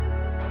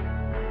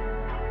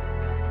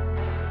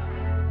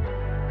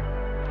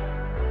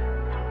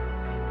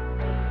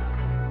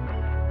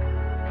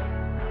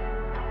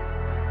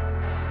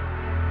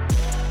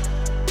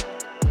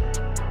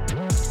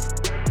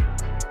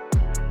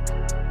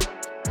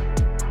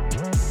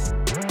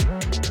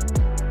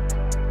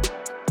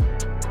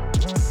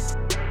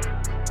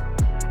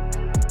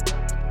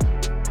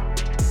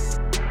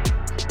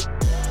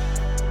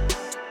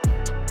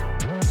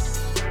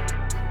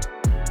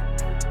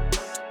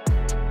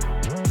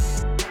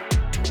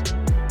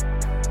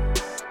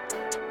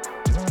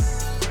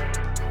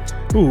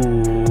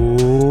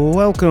Ooh,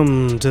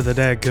 welcome to the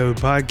Dad Code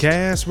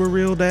Podcast, where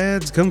real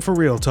dads come for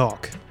real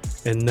talk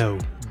and no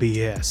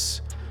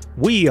BS.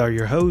 We are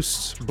your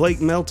hosts,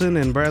 Blake Melton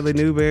and Bradley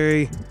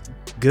Newberry.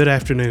 Good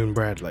afternoon,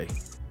 Bradley.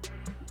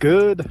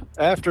 Good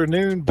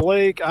afternoon,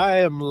 Blake. I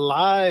am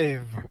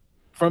live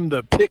from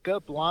the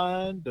pickup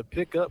line to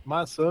pick up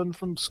my son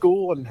from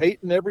school and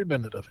hating every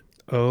minute of it.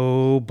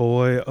 Oh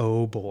boy,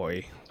 oh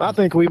boy. I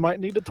think we might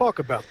need to talk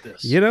about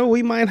this. You know,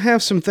 we might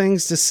have some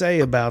things to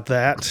say about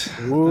that.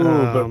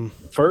 But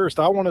first,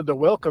 I wanted to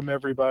welcome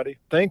everybody.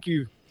 Thank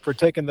you for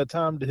taking the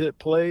time to hit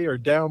play or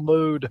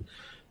download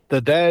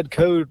the Dad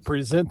Code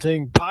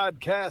presenting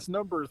podcast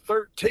number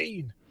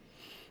 13.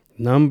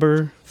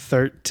 Number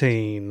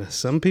 13.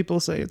 Some people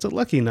say it's a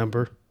lucky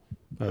number.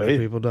 Other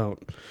people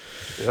don't.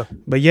 Yeah.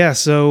 But yeah,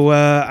 so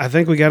I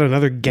think we got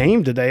another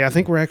game today. I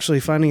think we're actually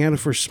finding out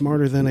if we're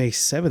smarter than a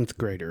 7th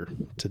grader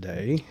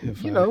today.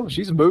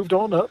 She's moved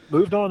on up.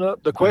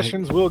 The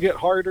questions will get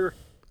harder.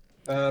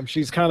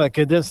 She's kind of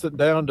condensed it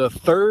down to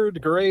 3rd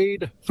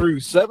grade through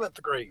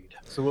 7th grade.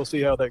 So we'll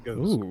see how that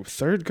goes. Ooh,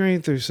 3rd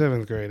grade through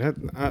 7th grade.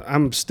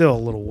 I'm still a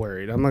little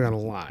worried. I'm not going to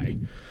lie.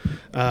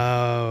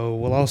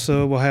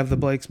 We'll have the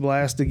Blake's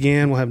Blast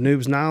again. We'll have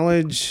Noob's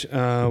Knowledge.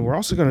 We're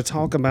also going to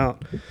talk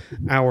about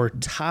our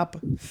top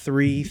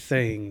 3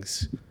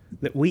 things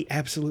that we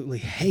absolutely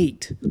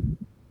hate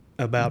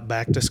about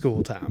back to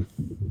school time.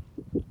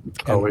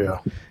 Oh, yeah.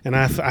 And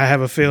I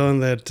have a feeling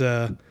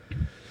that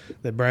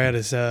Brad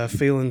is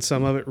feeling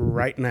some of it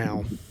right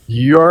now.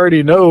 You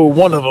already know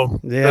one of them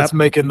that's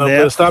making the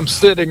list. I'm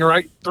sitting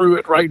right through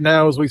it right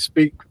now as we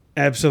speak.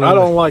 Absolutely. I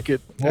don't like it.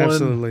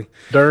 Absolutely.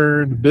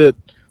 Darn bit.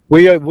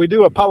 We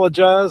do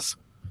apologize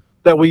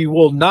that we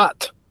will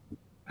not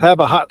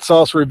have a hot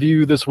sauce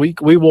review this week.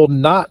 We will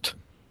not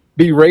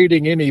be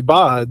rating any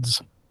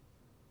bods.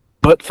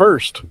 But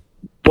first,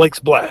 Blake's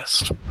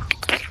Blast.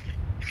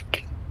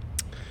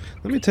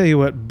 Let me tell you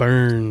what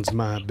burns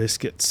my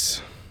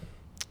biscuits.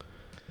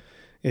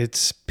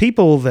 It's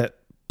people that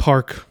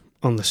park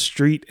on the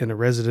street in a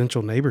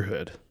residential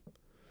neighborhood.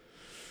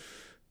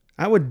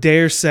 I would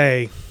dare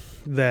say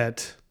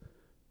that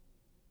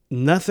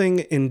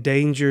nothing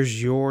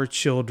endangers your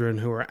children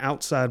who are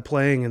outside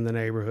playing in the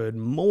neighborhood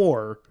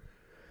more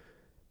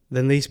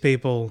than these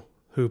people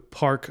who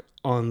park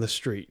on the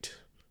street.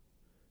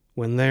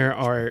 When there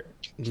are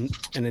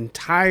an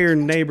entire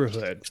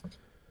neighborhood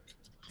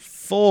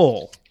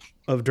full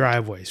of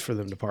driveways for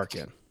them to park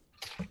in.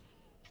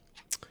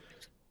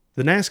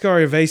 The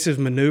NASCAR evasive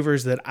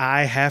maneuvers that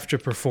I have to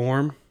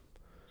perform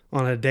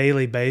on a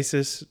daily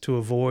basis to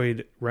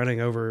avoid running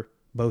over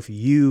both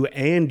you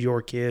and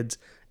your kids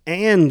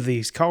and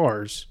these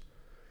cars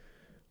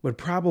would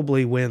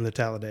probably win the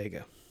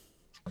Talladega.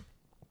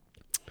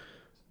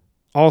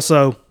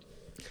 Also,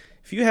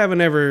 if you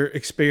haven't ever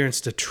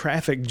experienced a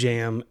traffic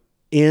jam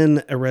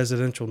in a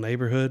residential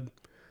neighborhood,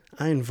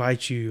 I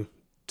invite you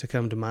to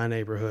come to my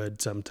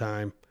neighborhood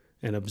sometime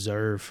and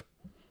observe.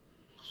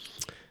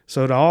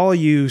 So to all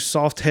you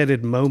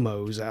soft-headed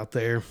momos out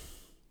there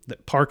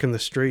that park in the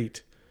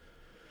street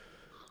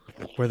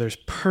where there's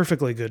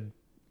perfectly good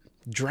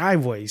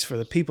driveways for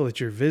the people that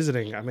you're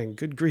visiting, I mean,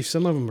 good grief,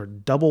 some of them are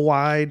double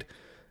wide.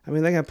 I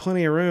mean, they got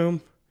plenty of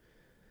room.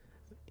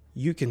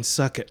 You can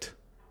suck it.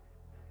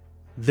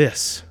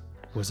 This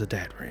was a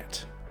dad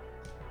rant.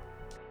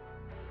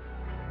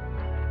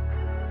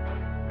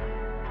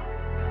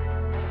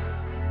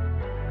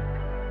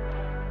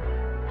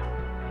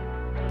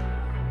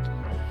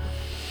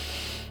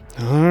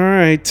 All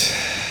right.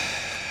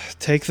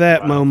 Take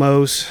that,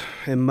 momos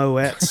and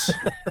moettes.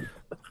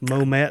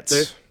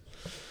 Momets.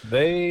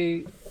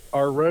 They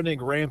are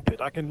running rampant.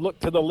 I can look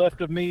to the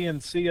left of me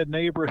and see a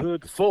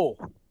neighborhood full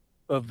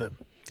of them.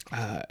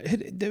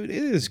 It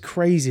is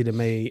crazy to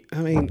me. I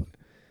mean,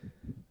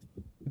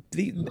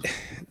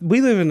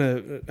 we live in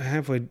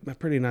a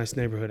pretty nice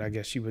neighborhood, I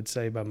guess you would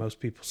say, by most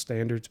people's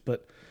standards,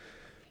 but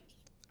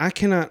I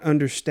cannot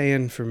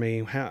understand for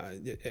me how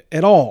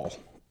at all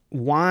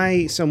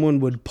why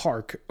someone would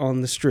park on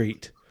the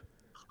street,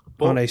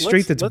 on a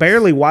street that's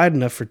barely wide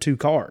enough for 2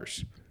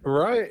 cars.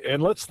 Right.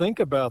 And let's think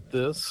about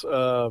this.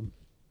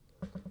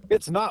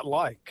 It's not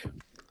like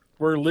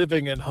we're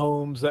living in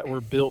homes that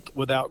were built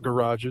without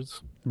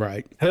garages.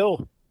 Right.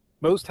 Hell,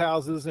 most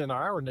houses in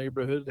our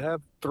neighborhood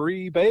have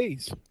 3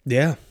 bays.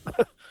 Yeah.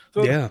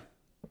 So, yeah.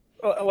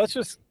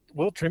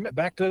 We'll trim it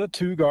back to the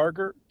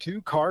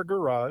 2-car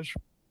garage.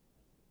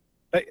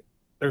 Hey,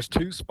 there's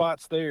 2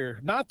 spots there.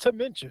 Not to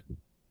mention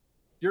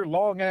your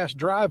long ass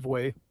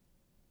driveway.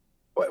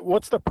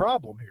 What's the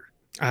problem here?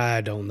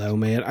 I don't know,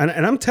 man.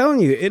 And I'm telling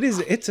you,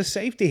 it's a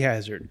safety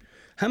hazard.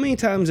 How many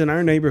times in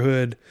our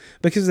neighborhood,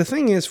 because the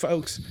thing is,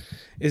 folks,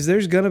 is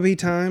there's going to be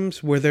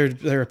times where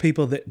there are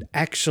people that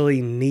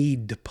actually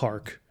need to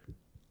park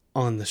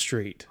on the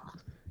street.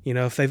 You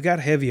know, if they've got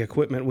heavy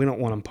equipment, we don't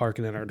want them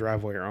parking in our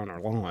driveway or on our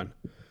lawn.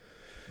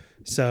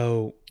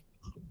 So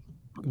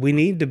we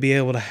need to be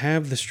able to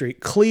have the street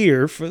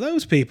clear for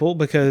those people,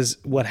 because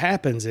what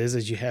happens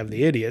is you have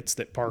the idiots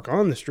that park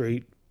on the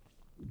street,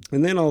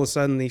 and then all of a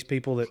sudden these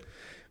people that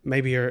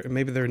maybe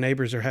their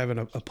neighbors are having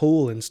a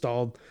pool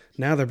installed.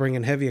 Now they're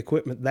bringing heavy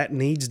equipment that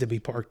needs to be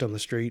parked on the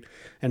street,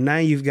 and now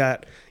you've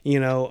got a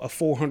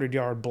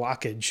 400-yard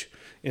blockage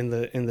in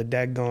the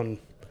daggone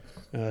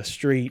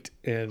street,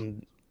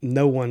 and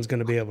no one's going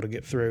to be able to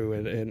get through.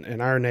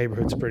 And our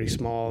neighborhood's pretty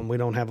small, and we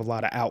don't have a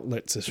lot of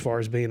outlets as far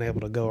as being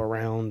able to go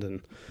around.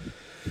 And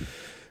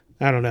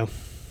I don't know.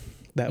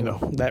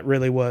 That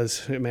really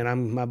was.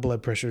 Man, my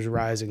blood pressure's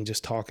rising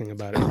just talking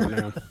about it right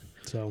now.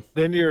 So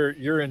then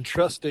you're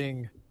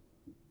entrusting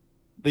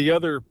the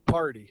other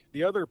party,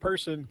 the other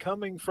person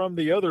coming from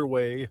the other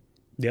way,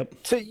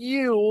 to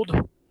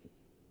yield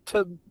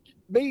to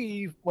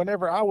me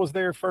whenever I was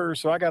there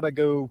first. So I got to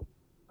go.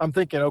 I'm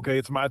thinking, okay,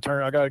 it's my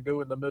turn. I got to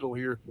go in the middle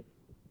here.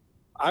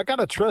 I got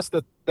to trust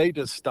that they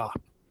just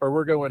stop, or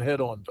we're going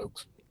head on,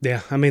 folks.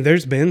 Yeah, I mean,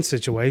 there's been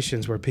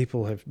situations where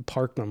people have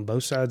parked on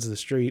both sides of the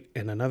street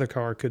and another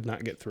car could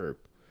not get through.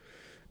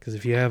 Because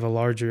if you have a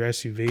larger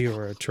SUV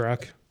or a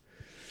truck,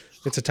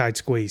 it's a tight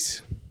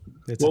squeeze.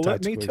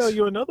 Let me tell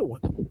you another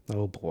one.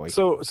 Oh, boy.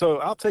 So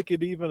I'll take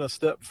it even a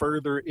step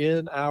further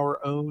in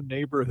our own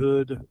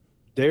neighborhood,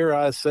 dare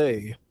I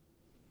say,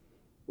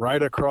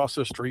 right across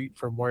the street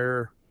from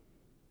where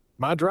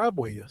my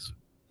driveway is.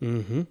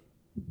 Mm-hmm.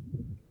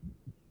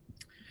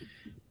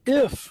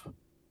 If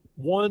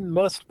one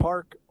must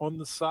park on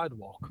the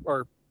sidewalk,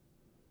 or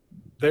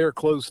they're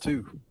close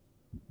to,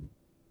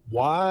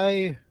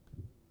 why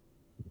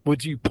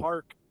would you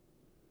park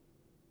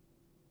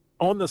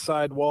on the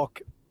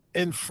sidewalk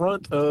in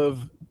front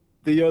of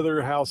the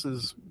other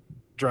house's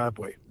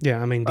driveway?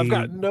 Yeah, I mean, do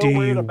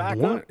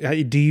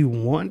you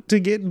want to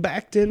get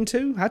backed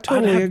into? I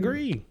totally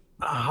agree.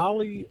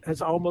 Holly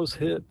has almost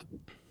hit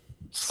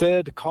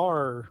said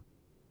car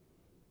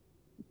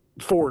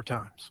 4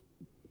 times.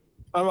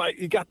 I'm like,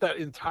 you got that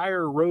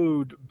entire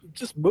road.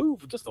 Just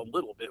move just a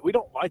little bit. We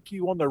don't like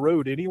you on the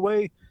road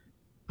anyway,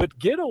 but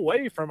get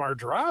away from our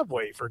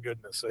driveway, for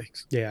goodness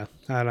sakes. Yeah,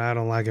 I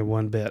don't like it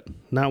one bit.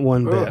 Not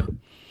one bit.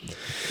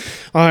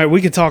 All right,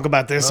 we could talk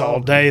about this all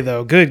day,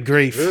 though. Good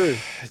grief.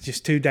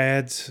 Just 2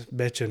 dads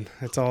bitching.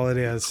 That's all it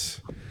is.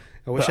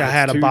 I wish I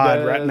had a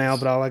bod right now,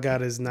 but all I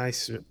got is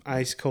nice,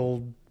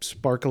 ice-cold,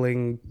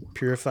 sparkling,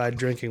 purified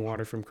drinking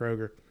water from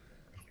Kroger.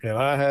 And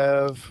I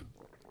have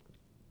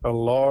a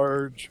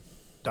large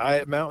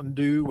Diet Mountain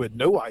Dew with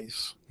no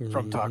ice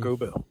from Taco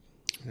Bell.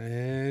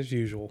 As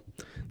usual.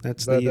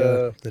 That's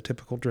the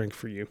typical drink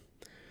for you.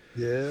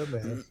 Yeah,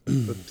 man.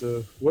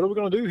 But what are we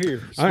going to do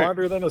here?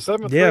 Smarter than a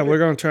 7th grader? Yeah, we're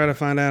going to try to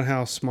find out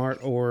how smart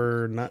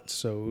or not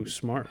so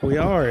smart we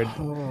are.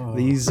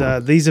 These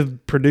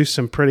have produced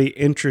some pretty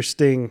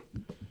interesting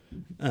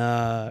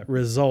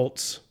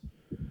results.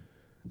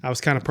 I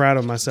was kind of proud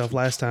of myself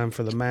last time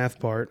for the math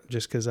part,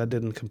 just because I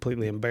didn't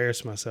completely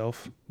embarrass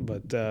myself.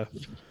 But I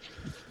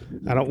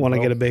don't want to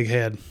get a big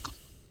head.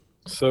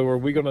 So are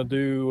we going to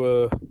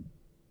do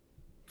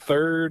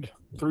 3rd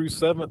through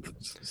 7th,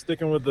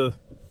 sticking with the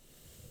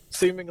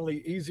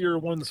seemingly easier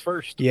ones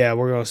first? Yeah,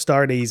 we're going to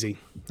start easy.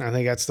 I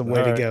think that's the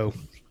way to go.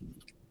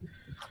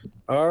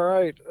 All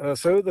right.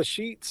 So the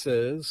sheet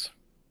says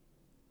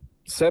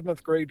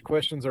 7th grade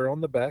questions are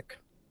on the back.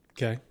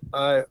 Okay.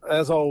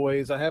 As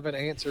always, I have an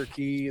answer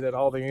key that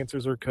all the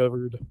answers are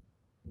covered.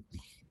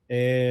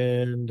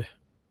 And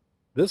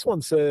this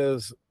one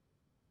says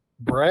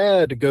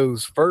Brad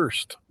goes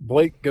first,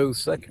 Blake goes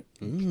second.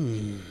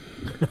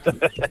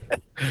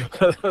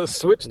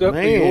 Switched up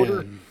the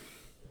order.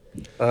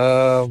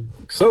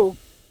 So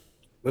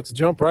let's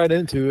jump right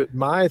into it.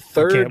 My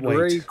 3rd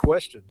grade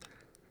question.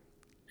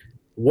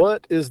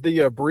 What is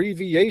the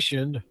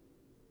abbreviation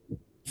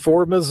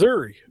for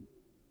Missouri?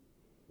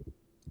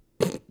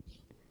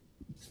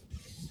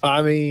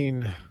 I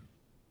mean,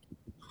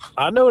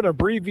 I know an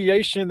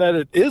abbreviation that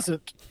it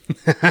isn't.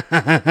 Thanks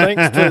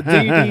to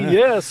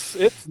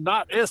DDS, it's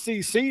not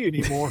SEC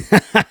anymore.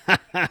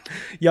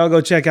 Y'all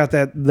go check out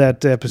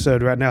that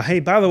episode right now.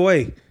 Hey, by the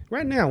way,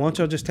 right now, why don't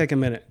y'all just take a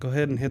minute? Go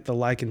ahead and hit the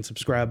like and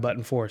subscribe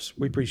button for us.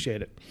 We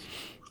appreciate it.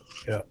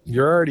 Yeah,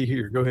 you're already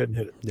here. Go ahead and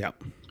hit it. Yeah.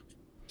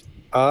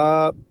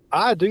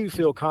 I do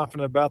feel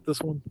confident about this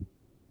one.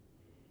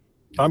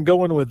 I'm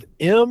going with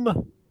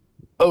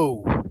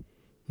M-O.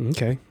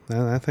 Okay.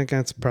 I think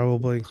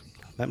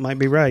that might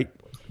be right.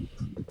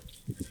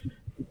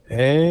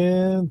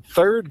 And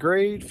 3rd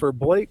grade for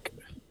Blake.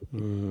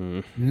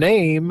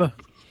 Name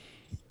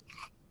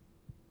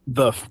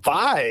the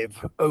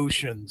 5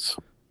 oceans.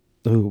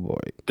 Oh,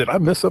 boy. Did I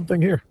miss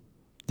something here?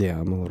 Yeah,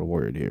 I'm a little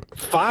worried here.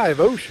 5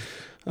 oceans.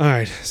 All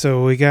right.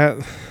 So we got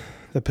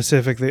the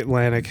Pacific, the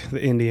Atlantic,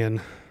 the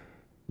Indian,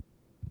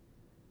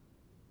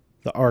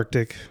 the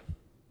Arctic.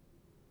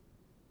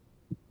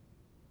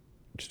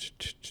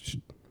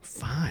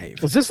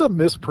 5. Was this a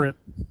misprint?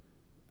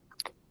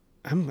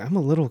 I'm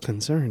a little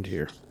concerned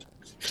here.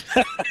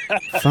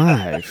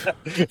 5.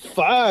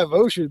 5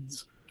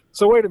 oceans.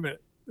 So wait a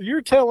minute.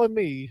 You're telling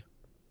me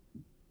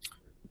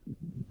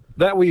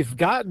that we've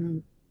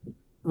gotten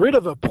rid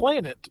of a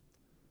planet,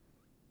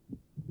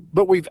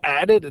 but we've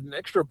added an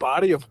extra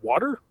body of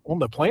water on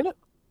the planet?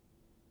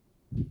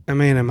 I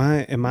mean,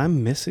 am I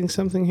missing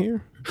something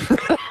here?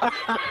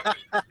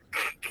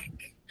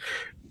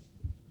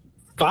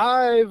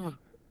 5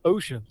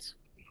 oceans.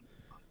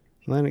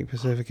 Atlantic,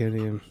 Pacific,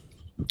 Indian,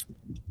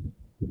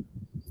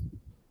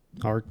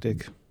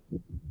 Arctic.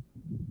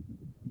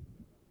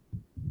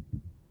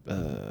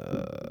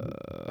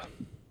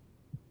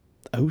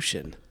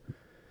 Ocean.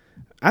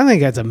 I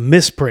think that's a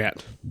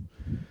misprint.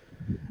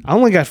 I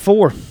only got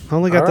 4. I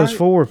only got All those right.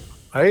 4.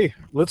 Hey,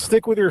 let's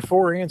stick with your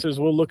 4 answers.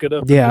 We'll look it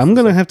up. Yeah, I'm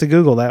gonna have to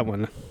Google that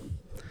one.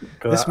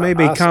 'Cause This may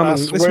be common.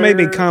 This may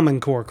be Common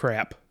Core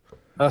crap.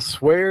 I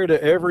swear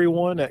to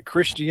everyone at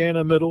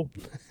Christiana Middle,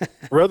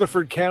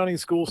 Rutherford County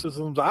school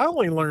systems, I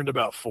only learned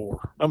about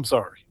 4. I'm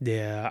sorry.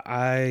 Yeah,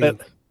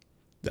 That-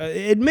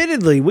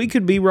 admittedly, we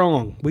could be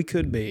wrong. We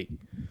could be.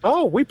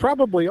 Oh, we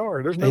probably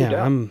are. There's no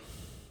doubt.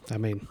 I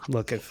mean,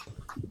 look, if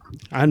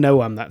I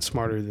know I'm not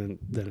smarter than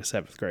a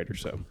 7th grader,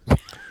 so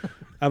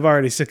I've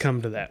already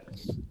succumbed to that.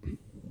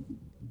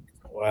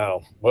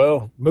 Wow.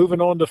 Well,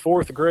 moving on to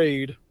 4th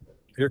grade.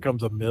 Here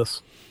comes a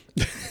miss.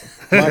 My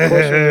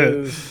question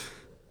is,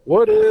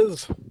 what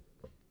is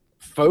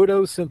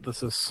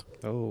photosynthesis?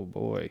 Oh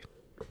boy.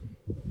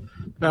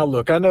 Now,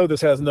 look, I know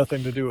this has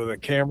nothing to do with a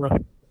camera.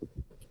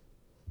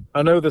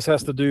 I know this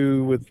has to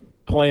do with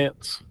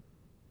plants.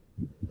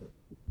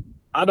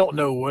 I don't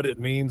know what it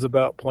means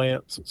about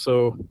plants,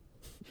 so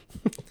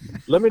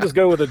let me just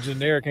go with a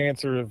generic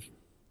answer of,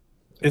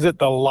 is it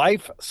the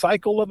life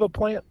cycle of a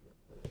plant?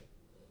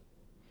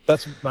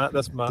 That's my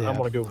Yeah. I'm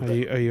going to go with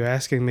that. Are you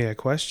asking me a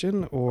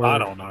question or I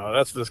don't know.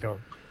 That's this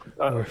going.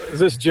 Is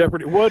this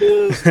Jeopardy? What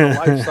is the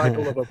life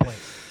cycle of a plant?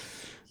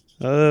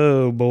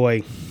 Oh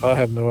boy. I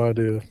have no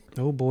idea.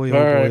 Oh boy.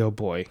 All right. Oh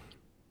boy.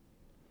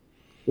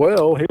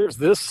 Well, here's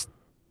this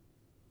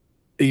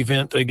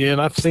event again.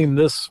 I've seen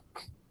this.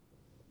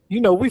 You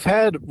know, we've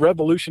had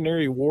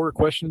Revolutionary War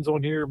questions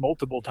on here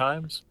multiple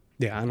times.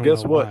 Yeah, I don't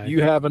Guess know what? why.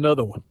 You have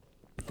another one.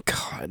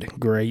 God,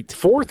 great.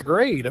 4th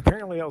grade.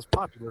 Apparently, I was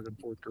popular in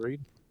 4th grade.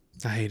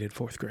 I hated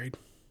 4th grade.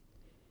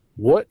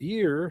 What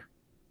year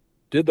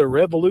did the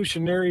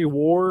Revolutionary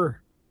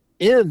War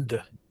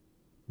end?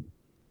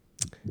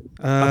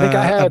 I think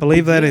I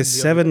believe that began is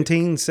the other day.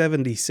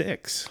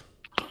 1776.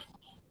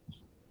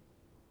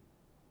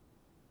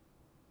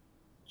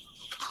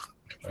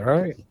 All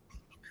right.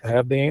 I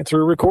have the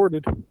answer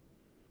recorded.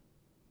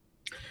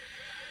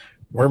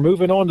 We're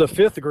moving on to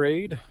 5th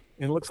grade,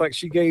 and it looks like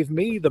she gave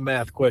me the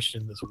math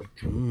question this week.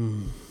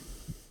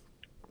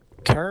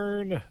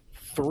 Turn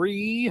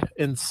 3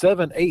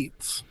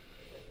 7/8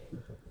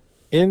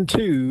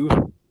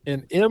 into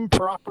an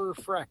improper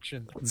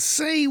fraction.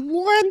 Say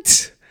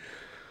what?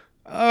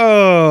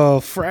 Oh,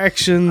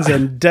 fractions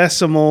and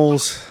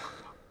decimals.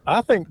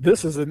 I think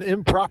this is an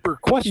improper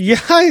question. Yeah,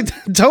 I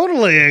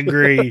totally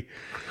agree.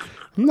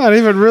 I'm not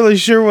even really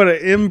sure what an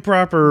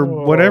improper,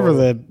 whatever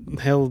the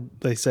hell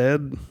they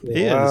said,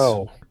 is.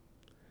 Wow.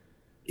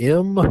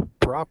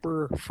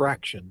 Improper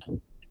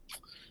fraction.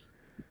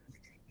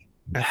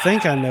 I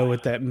think I know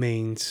what that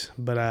means,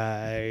 but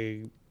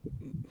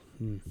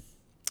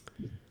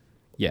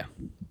yeah.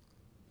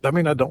 I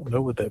mean, I don't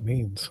know what that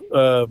means.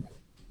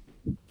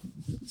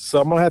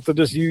 So I'm going to have to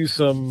just use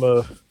some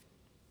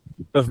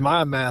of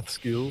my math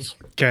skills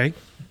Okay.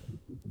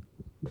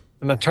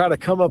 and I try to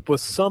come up with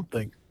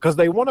something because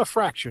they want a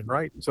fraction,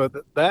 right? So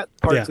that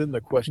part's Yeah. in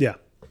the question. Yeah.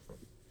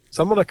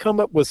 So I'm going to come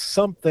up with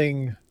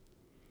something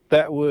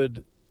that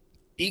would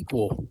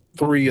equal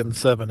 3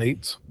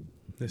 7/8.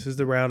 This is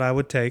the route I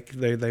would take.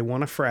 They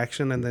want a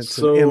fraction, and it's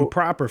So- an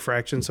improper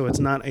fraction, so it's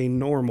not a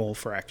normal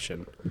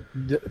fraction.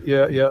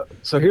 Yeah.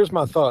 So here's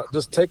my thought.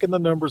 Just taking the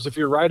numbers, if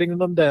you're writing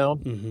them down,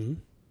 Mm-hmm.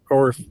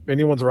 or if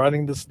anyone's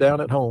writing this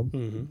down at home,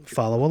 Mm-hmm.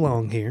 Follow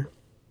along here.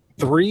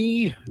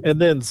 3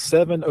 and then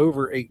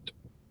 7/8.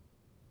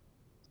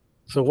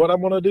 So what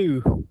I'm going to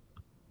do,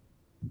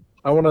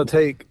 I want to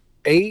take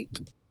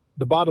 8,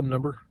 the bottom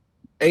number,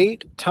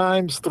 8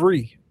 times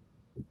 3.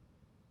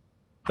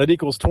 That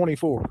equals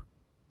 24.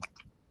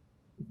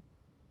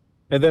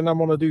 And then I'm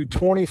going to do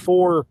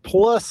 24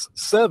 plus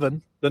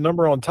 7, the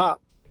number on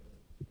top.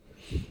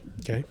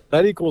 Okay.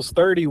 That equals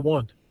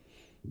 31.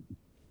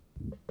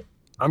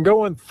 I'm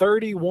going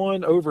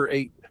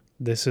 31/8.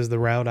 This is the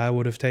route I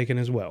would have taken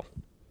as well.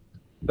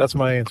 That's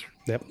my answer.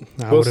 Yep.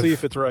 We'll see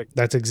if it's right.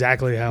 That's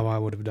exactly how I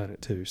would have done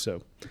it too.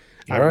 So,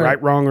 All right.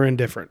 right, wrong, or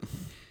indifferent.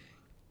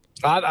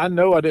 I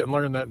know I didn't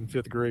learn that in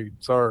 5th grade.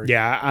 Sorry.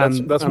 Yeah,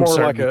 That's I'm more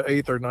certain, like an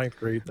 8th or 9th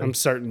grade thing. I'm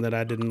certain that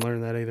I didn't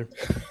learn that either.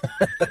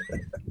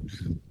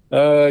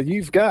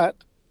 You've got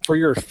for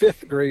your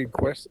 5th grade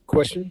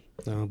question.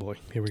 Oh boy,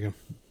 here we go.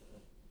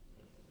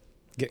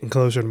 Getting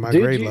closer to my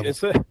Did grade you,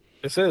 level.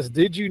 it says,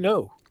 did you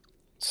know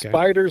Okay.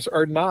 spiders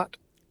are not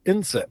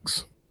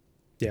insects?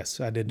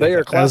 Yes, I did. They know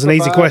are that. That was an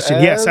easy classified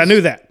question. Yes, I as-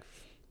 knew that.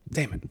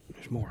 Damn it.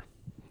 There's more.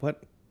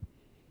 What?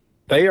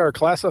 They are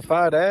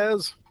classified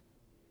as,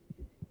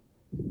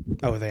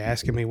 Oh, are they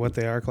asking me what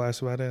they are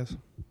classified as?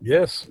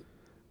 yes,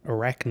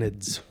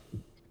 Arachnids.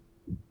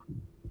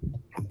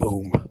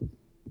 boom.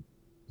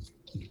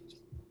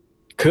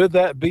 Could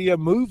that be a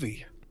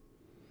movie?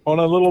 on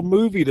a little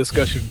movie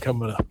discussion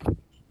coming up.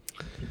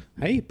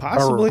 Hey,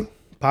 possibly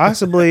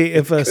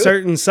if a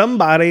certain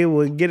somebody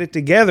would get it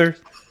together.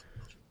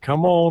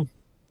 Come on.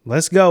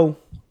 Let's go.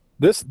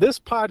 This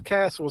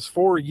podcast was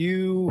for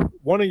you.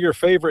 One of your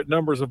favorite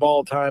numbers of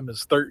all time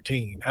is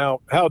 13.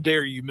 How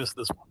dare you miss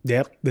this one?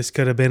 Yep, this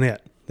could have been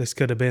it.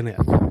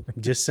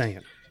 Just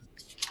saying.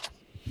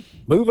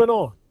 Moving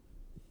on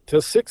to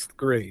 6th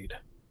grade.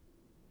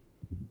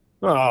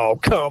 Oh,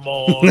 come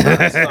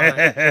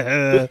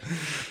on.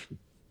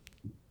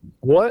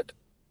 What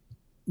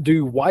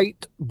do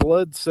white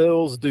blood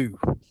cells do?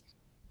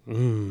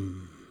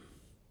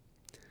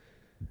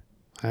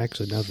 I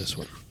actually know this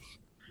one.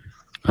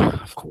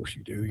 Of course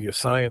you do, you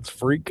science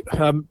freak.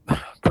 I'm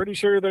pretty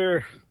sure they're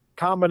a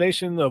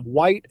combination of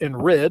white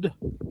and red.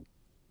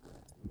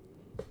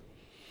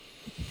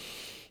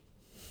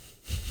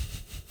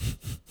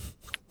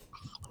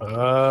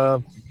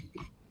 Oh,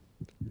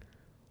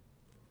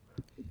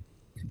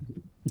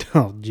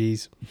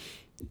 geez.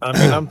 I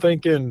mean, I'm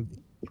thinking...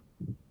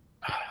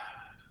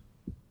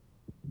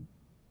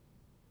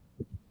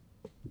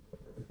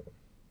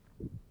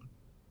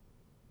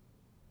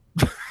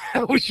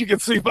 I wish you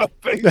could see my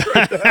face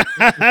right now.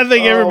 I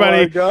think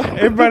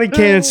everybody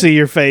can see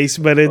your face,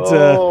 but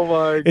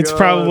it's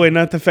probably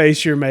not the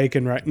face you're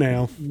making right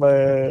now.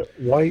 Man,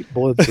 white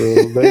blood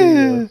cells.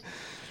 There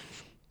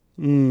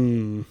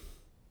you go.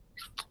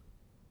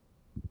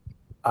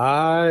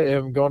 I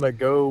am gonna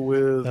go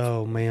with.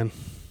 Oh man.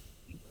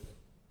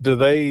 Do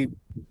they?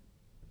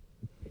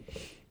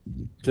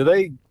 Yeah, do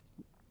they?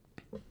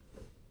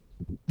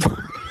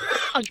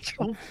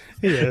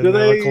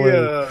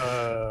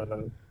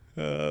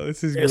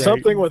 This is great.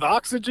 Something with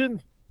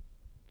oxygen.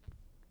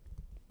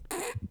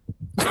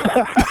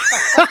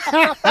 I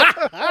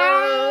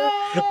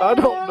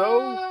don't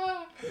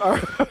know.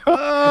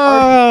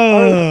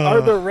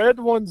 Are the red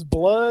ones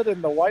blood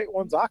and the white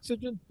ones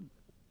oxygen?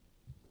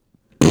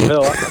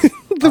 Hell,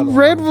 the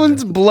red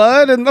one's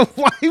blood and the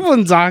white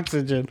one's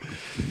oxygen.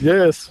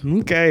 Yes.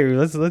 Okay,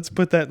 let's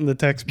put that in the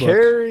textbook.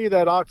 Carry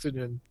that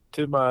oxygen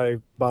to my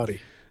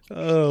body.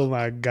 Oh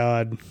my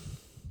God.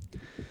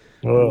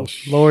 Oh,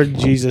 Lord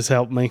Jesus,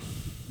 help me.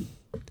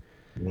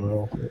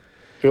 Well, I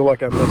feel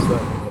like I messed that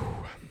one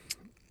up.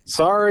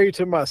 Sorry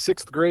to my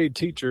 6th grade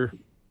teacher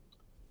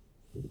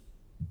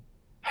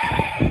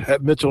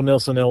at Mitchell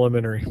Nelson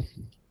Elementary.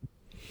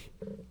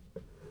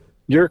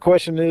 Your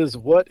question is,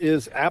 what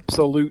is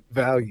absolute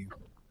value?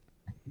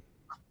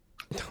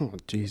 Oh,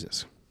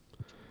 Jesus.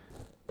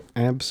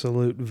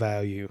 Absolute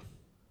value.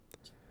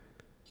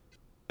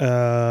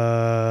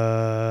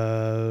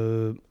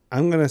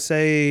 I'm going to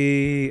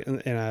say,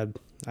 and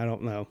I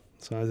don't know,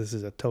 so this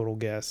is a total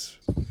guess.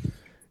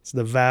 It's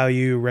the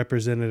value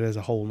represented as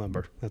a whole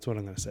number. That's what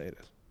I'm going to say it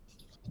is.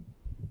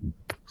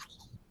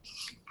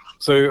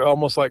 So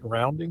almost like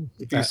rounding?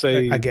 If you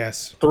say I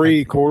guess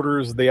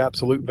 3/4, the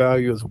absolute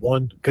value is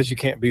 1, because you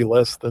can't be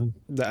less than.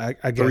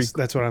 I guess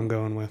that's what I'm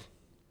going with.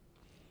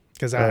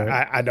 Because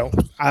I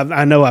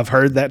know I've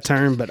heard that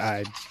term, but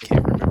I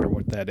can't remember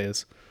what that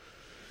is.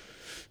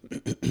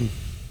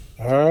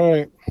 All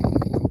right.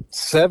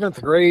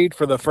 7th grade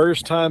for the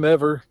first time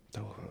ever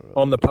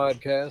on the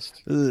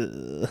podcast.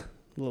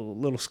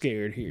 Little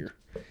scared here.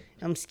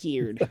 I'm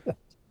scared.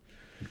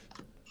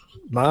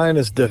 Mine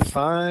is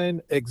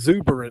define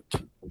exuberant.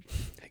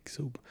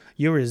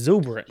 You're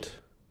exuberant.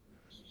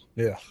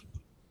 Yeah.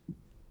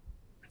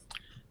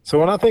 So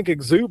when I think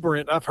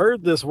exuberant, I've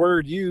heard this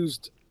word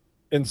used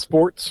in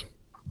sports.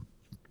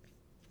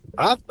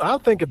 I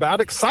think about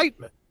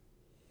excitement.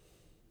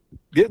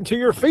 Getting to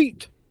your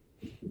feet.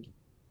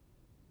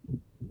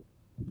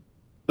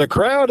 The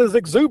crowd is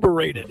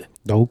exuberated.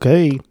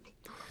 Okay.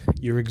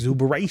 Your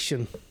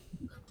exuberation.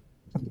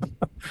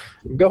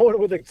 I'm going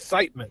with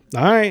excitement.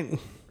 All right.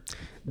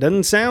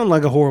 Doesn't sound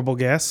like a horrible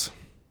guess.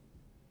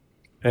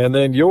 And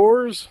then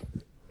yours?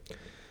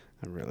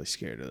 I'm really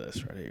scared of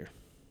this right here.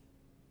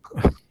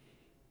 I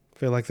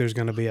feel like there's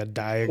going to be a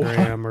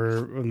diagram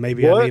or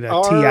maybe I need a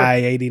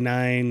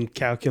TI-89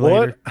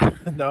 calculator.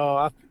 What?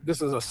 No,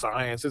 this is a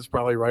science. It's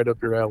probably right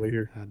up your alley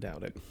here. I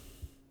doubt it.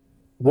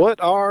 What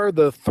are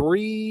the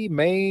 3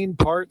 main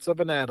parts of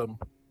an atom?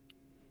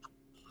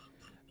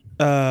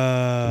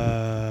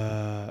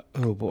 Oh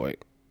boy.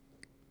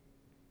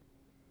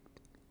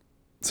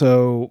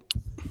 So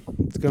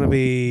it's going to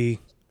be,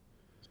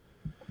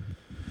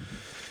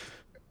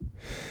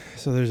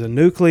 so there's a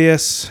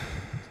nucleus,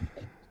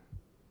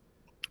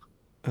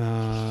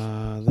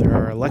 there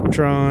are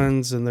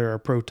electrons, and there are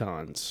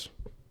protons.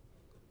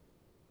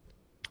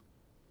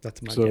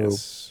 That's my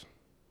guess.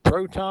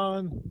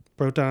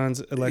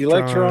 Protons,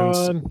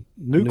 electron,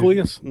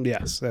 nucleus?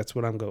 Yes, that's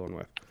what I'm going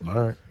with. All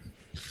right.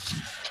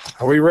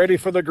 Are we ready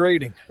for the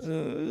grading? I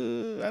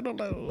don't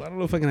know. I don't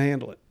know if I can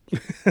handle it.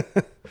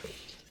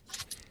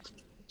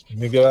 Let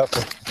me go out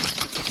the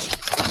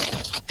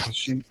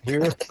sheet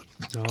here.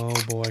 Oh,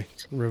 boy.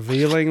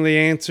 Revealing the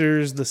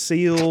answers, the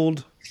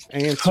sealed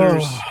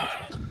answers.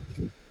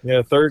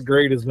 Yeah, 3rd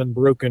grade has been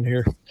broken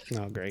here.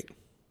 Oh, great.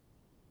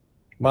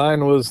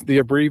 Mine was the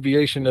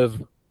abbreviation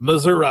of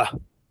Missouri.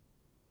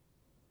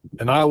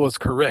 And I was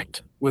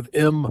correct with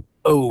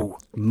M-O.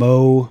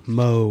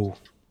 Mo.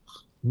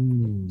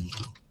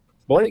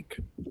 Blake,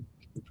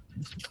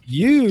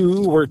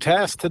 you were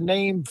tasked to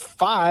name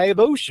 5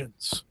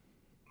 oceans.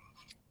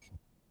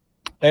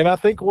 And I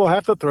think we'll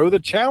have to throw the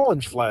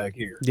challenge flag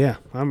here. Yeah,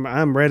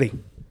 I'm ready.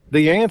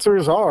 The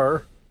answers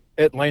are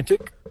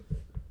Atlantic,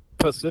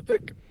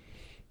 Pacific,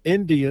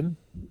 Indian,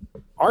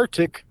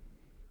 Arctic,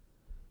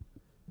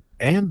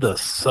 and the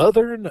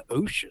Southern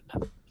Ocean.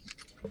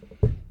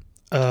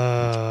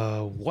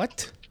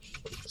 What?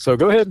 So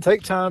go ahead and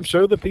take time,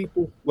 show the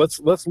people. Let's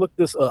look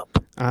this up.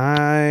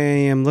 I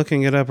am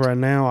looking it up right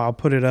now. I'll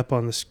put it up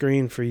on the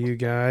screen for you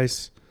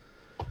guys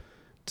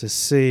to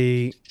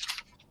see.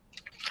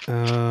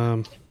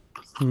 The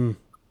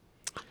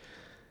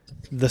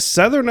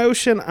Southern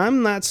Ocean,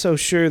 I'm not so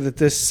sure that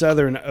this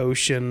Southern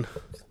Ocean.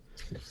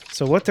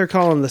 So what they're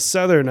calling the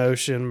Southern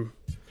Ocean,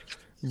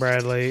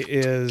 Bradley,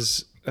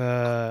 is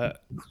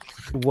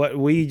what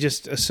we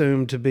just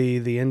assumed to be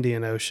the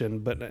Indian Ocean.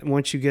 But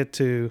once you get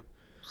to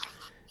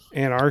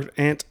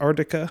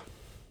Antarctica,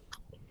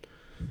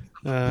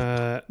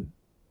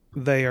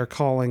 they are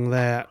calling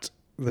that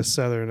the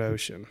Southern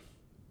Ocean.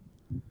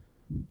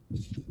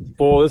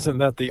 Well, isn't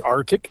that the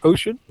Arctic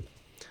Ocean?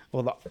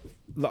 Well,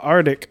 the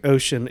Arctic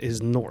Ocean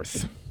is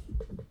north.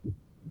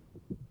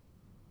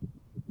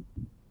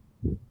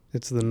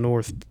 It's the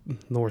North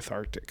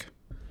Arctic.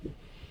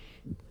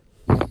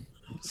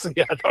 See,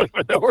 I don't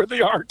even know where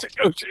the Arctic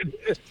Ocean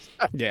is.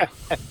 Yeah.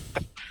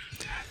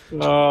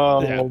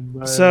 Oh, Yeah.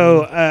 man.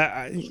 So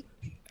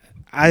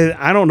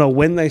I don't know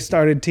when they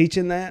started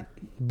teaching that,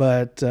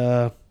 but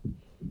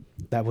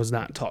that was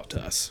not taught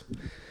to us.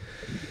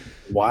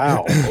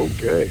 Wow.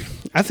 Okay.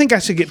 I think I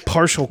should get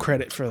partial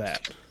credit for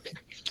that.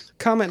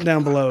 Comment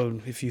down below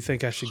if you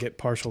think I should get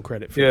partial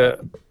credit for that.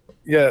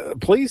 Yeah.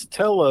 Please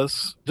tell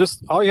us.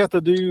 Just all you have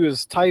to do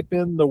is type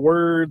in the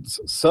words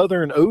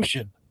Southern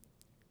Ocean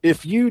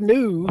if you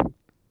knew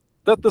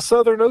that the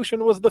Southern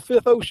Ocean was the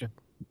 5th ocean.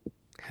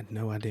 I had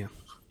no idea.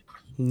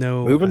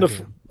 No. Moving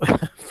idea.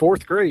 to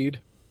 4th grade.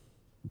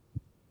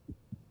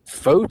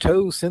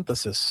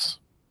 Photosynthesis.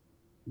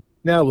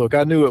 Now, look,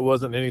 I knew it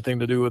wasn't anything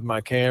to do with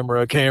my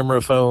camera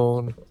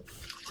phone,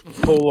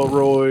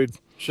 Polaroid,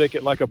 shake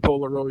it like a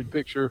Polaroid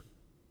picture.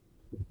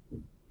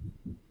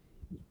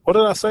 What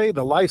did I say?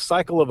 The life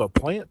cycle of a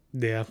plant?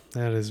 Yeah,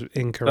 that is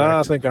incorrect.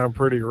 I think I'm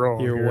pretty wrong.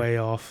 You're here. way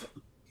off.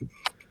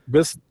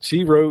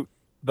 She wrote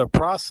the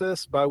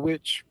process by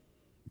which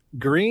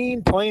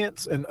green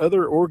plants and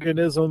other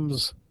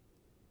organisms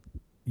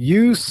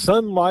use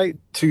sunlight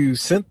to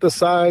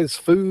synthesize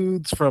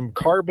foods from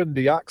carbon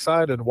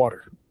dioxide and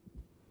water.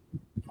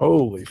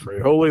 Holy,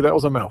 that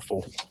was a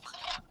mouthful.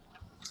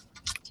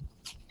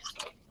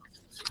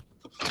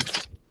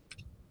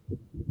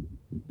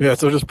 Yeah,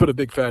 so just put a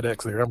big fat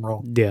X there. I'm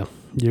wrong. Yeah,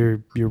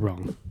 you're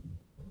wrong.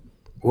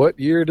 What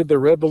year did the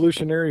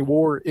Revolutionary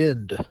War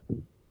end?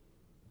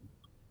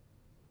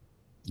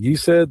 You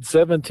said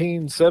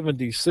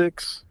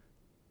 1776.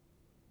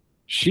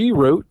 She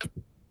wrote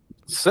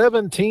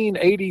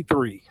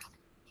 1783.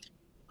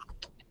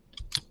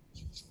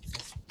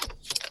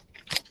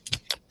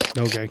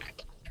 Okay.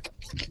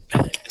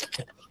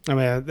 I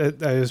mean,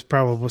 that is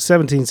probably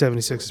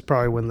 1776 is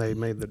probably when they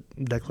made the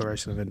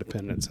Declaration of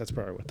Independence. That's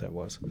probably what that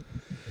was.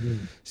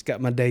 Just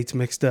got my dates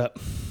mixed up.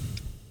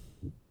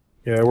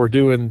 Yeah, we're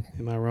doing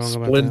Am I wrong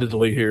about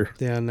splendidly here.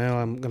 that? Yeah, now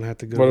I'm going to have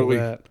to What go are we- with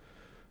that.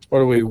 What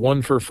are we,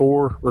 1 for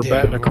 4? We're Yeah.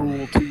 batting a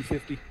cool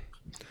 250.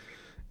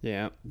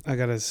 Yeah, I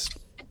got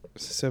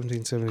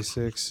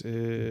 1776.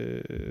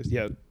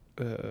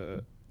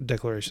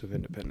 Declaration of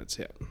Independence.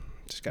 Yeah,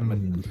 just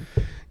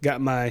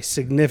got my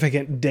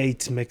significant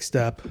dates mixed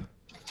up.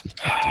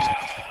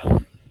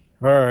 All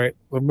right,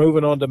 we're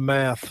moving on to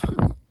math.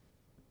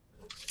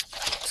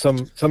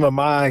 Some of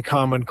my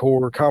common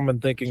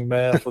thinking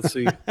math. Let's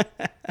see.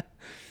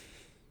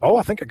 Oh,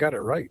 I think I got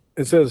it right.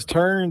 It says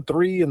turn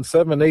 3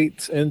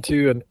 7/8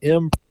 into an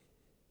M.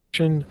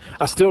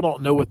 I still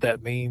don't know what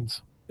that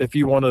means. If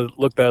you want to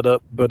look that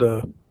up, but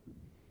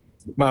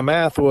my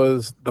math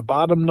was the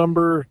bottom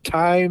number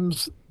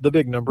times the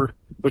big number,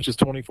 which is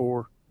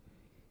 24,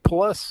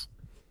 plus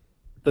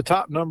the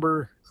top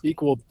number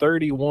equaled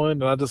 31,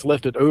 and I just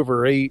left it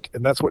over 8,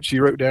 and that's what she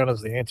wrote down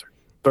as the answer.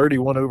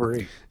 31 over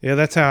 8. Yeah,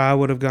 that's how I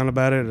would have gone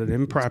about it. An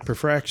improper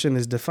fraction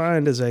is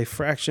defined as a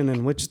fraction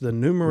in which the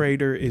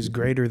numerator is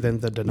greater than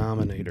the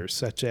denominator,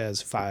 such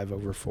as 5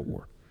 over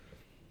 4.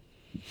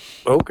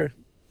 Okay.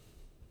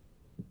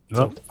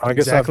 No, I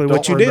guess exactly I don't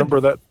what you did.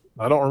 remember that.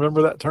 I don't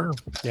remember that term.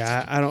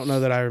 Yeah, I don't know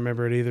that I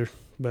remember it either,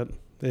 but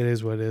it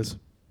is what it is.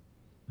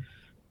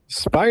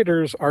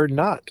 Spiders are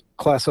not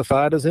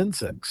classified as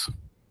insects.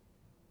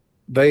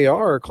 They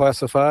are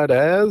classified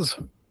as,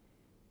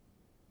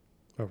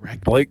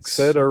 Arachnids. Blake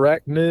said,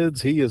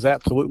 arachnids. He is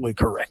absolutely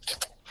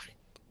correct.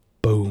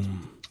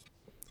 Boom.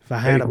 If I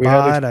had a we had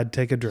bod, I'd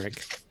take a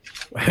drink.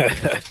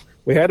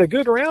 We had a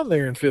good round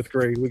there in 5th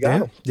grade. We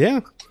got Yeah.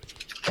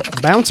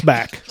 Bounce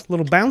back.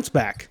 Little bounce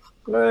back.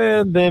 them.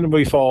 And then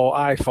I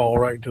fall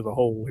right into the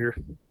hole here.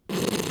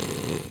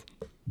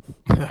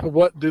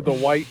 What do the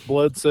white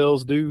blood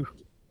cells do?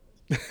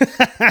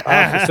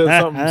 I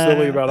said something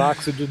silly about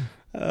oxygen.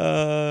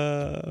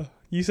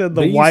 You said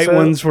the These white cells-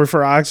 ones were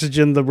for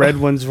oxygen, the red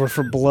ones were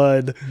for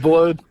blood.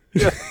 Blood.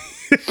 Yeah.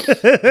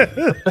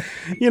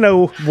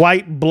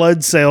 White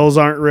blood cells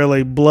aren't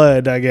really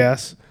blood, I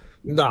guess.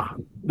 Nah,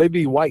 they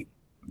be white.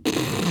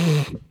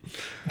 They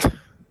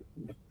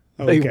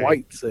Okay.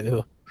 white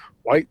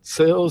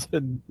cells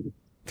and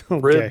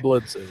Okay. red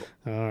blood cells.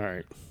 All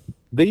right.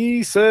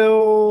 These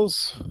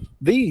cells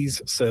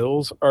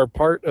are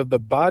part of the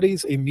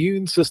body's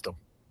immune system.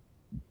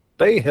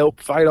 They help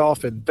fight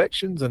off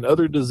infections and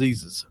other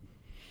diseases.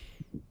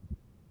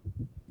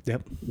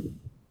 Yep.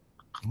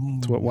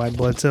 That's what white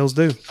blood cells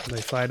do.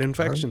 They fight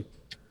infection.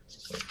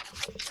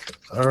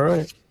 All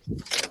right.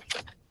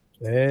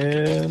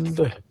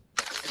 And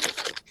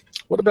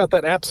what about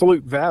that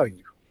absolute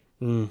value?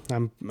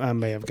 I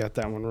may have got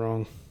that one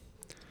wrong.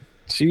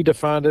 She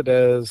defined it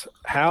as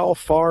how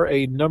far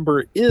a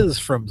number is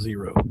from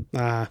zero.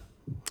 Yeah,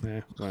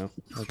 well,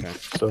 okay.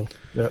 So,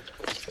 yeah.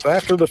 So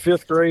after the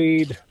 5th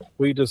grade,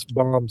 we just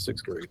bombed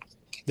 6th grade.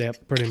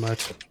 Yep, pretty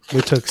much.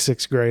 We took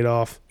 6th grade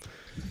off.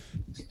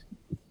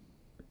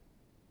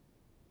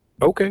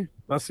 Okay,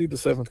 I see the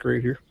 7th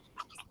grade here.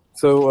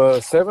 So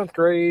 7th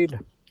grade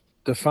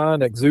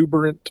defined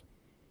exuberant.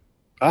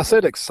 I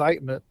said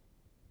excitement.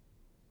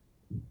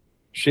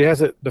 She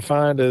has it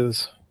defined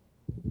as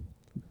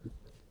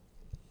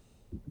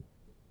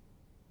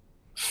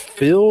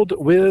filled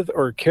with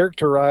or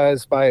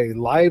characterized by a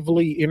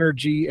lively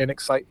energy and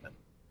excitement.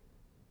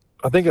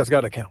 I think that's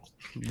got to count.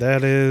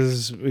 That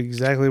is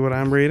exactly what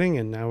I'm reading,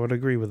 and I would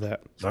agree with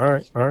that. All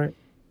right.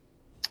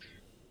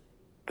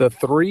 The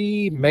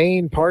 3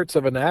 main parts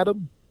of an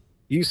atom,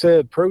 you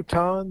said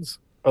protons,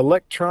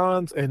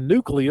 electrons, and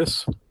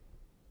nucleus.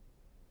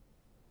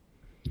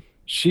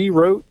 She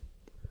wrote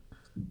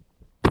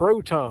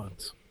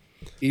protons,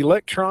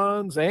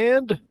 electrons,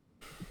 and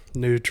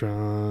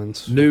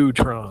Neutrons.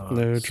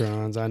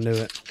 neutrons. I knew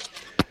it.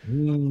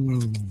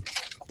 Damn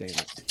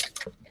it.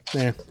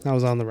 Yeah, I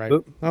was on the right.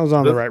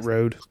 The right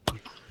road.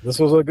 This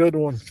was a good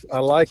one. I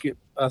like it.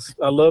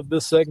 I love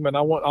this segment.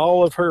 I want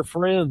all of her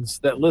friends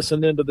that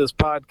listen into this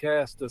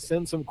podcast to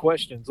send some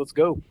questions. Let's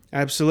go.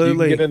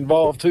 Absolutely. You can get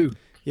involved too.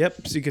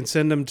 Yep. So you can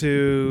send us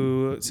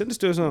to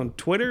us on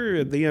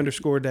Twitter,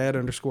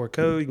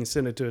 @the_dad_co. You can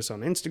send it to us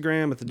on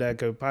Instagram at the Dad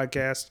Code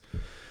Podcast,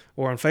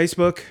 or on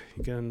Facebook.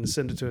 You can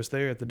send it to us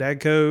there at the Dad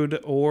Code,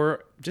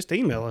 or just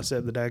email us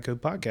at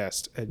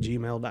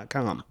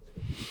thedadcodepodcast@gmail.com.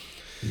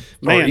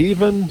 Or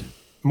even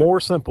more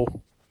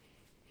simple.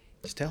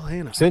 Just tell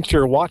Hannah. Since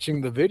you're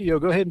watching the video,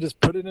 go ahead and just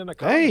put it in a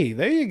comment. Hey,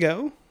 there you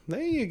go.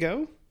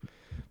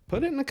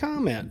 Put it in a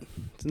comment.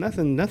 It's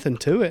nothing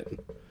to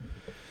it.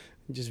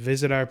 Just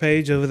visit our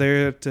page over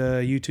there at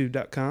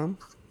youtube.com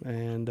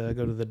and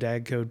go to the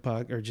Dad Code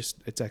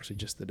it's actually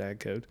just the Dad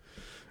Code.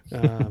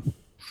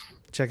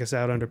 Check us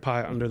out under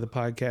the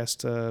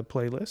podcast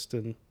playlist,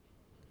 and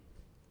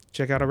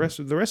check out the rest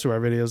of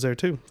our videos there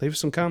too. Leave us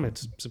some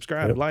comments,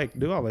 subscribe, like,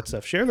 do all that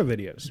stuff. Share the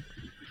videos.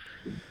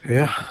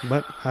 Yeah.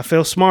 But I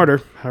feel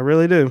smarter. I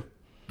really do.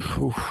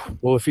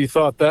 Well, if you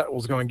thought that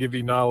was going to give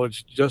you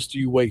knowledge, just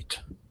you wait.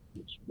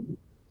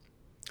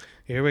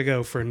 Here we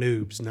go for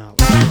noobs knowledge.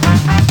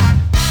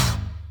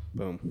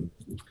 Boom.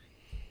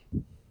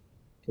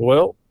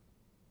 Well,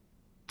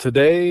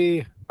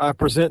 today I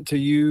present to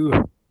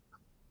you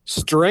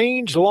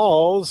strange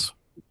laws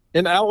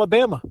in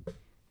Alabama.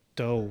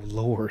 Oh,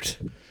 Lord.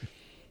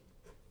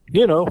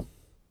 You know,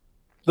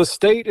 the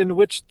state in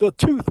which the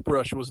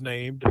toothbrush was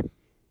named.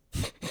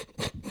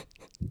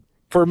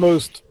 For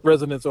most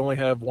residents only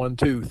have one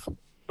tooth,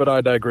 but I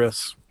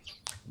digress.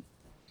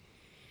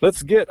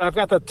 I've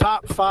got the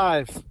top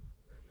 5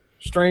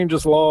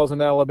 strangest laws in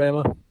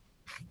Alabama.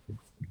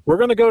 We're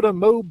going to go to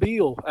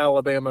Mobile,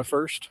 Alabama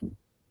first.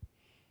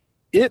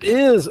 It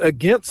is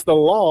against the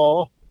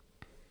law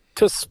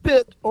to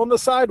spit on the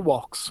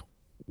sidewalks.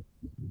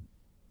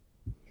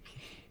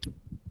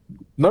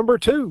 Number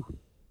 2,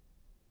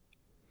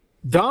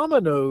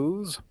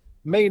 dominoes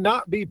may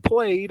not be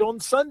played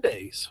on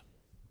Sundays.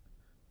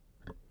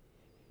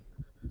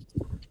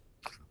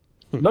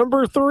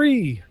 Number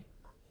 3,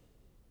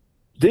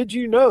 did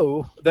you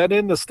know that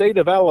in the state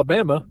of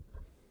Alabama,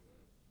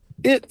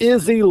 it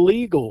is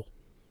illegal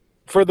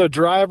for the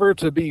driver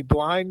to be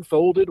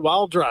blindfolded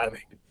while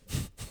driving?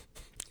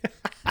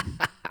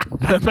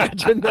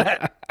 Imagine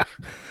that.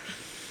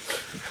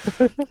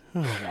 Oh,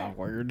 my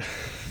word.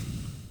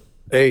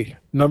 Hey,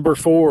 number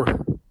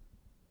 4,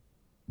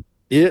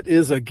 it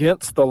is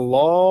against the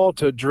law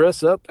to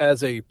dress up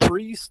as a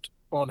priest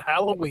on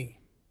Halloween.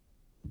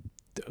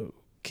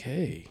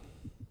 Okay.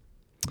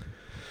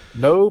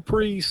 No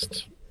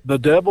priest. The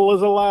devil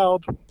is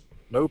allowed.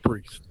 No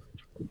priest.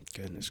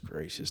 Goodness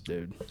gracious,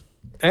 dude.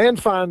 And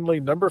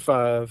finally, number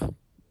 5,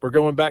 we're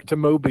going back to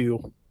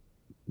Mobile.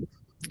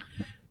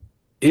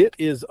 It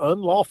is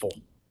unlawful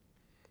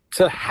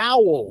to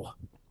howl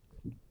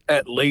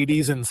at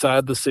ladies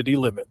inside the city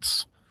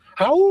limits.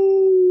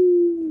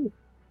 Howl!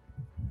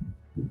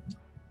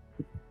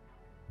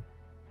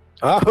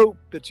 I hope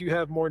that you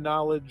have more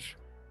knowledge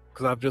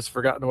because I've just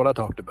forgotten what I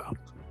talked about.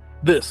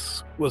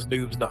 This was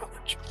Noob's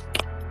Knowledge.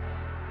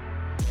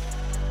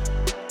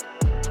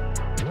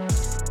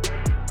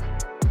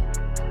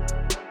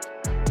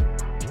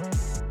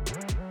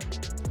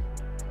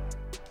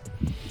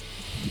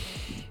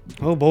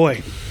 Oh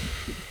boy.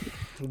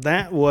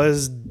 That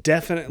was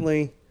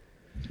definitely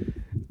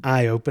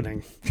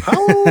eye-opening.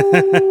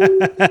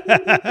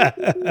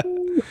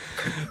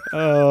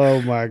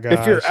 Oh my gosh.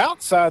 If you're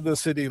outside the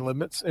city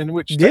limits, in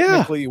which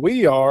technically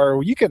we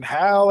are, you can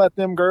howl at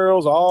them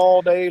girls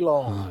all day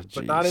long,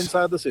 but not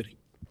inside the city.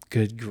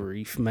 Good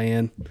grief,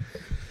 man.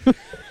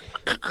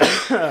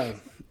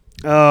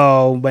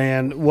 Oh,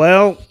 man.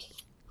 Well,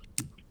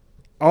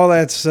 all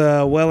that's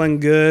well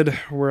and good.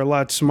 We're a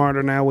lot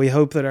smarter now. We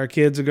hope that our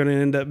kids are going to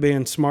end up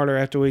being smarter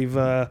after we've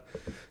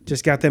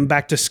just got them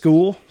back to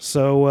school.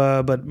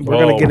 So, but we're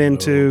going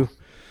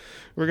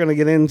to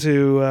get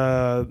into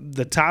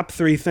the top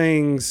 3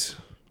 things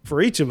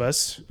for each of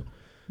us.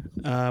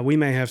 We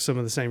may have some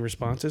of the same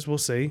responses. We'll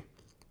see.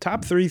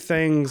 Top 3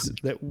 things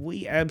that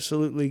we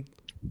absolutely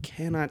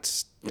cannot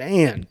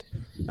stand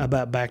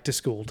about back to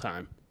school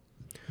time.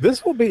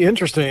 This will be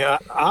interesting.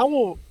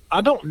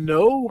 I don't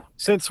know,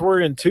 since we're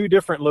in 2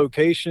 different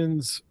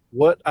locations,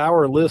 what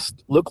our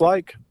list look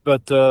like,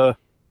 but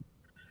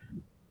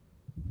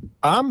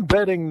I'm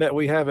betting that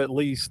we have at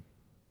least,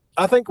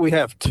 I think we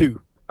have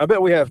 2. I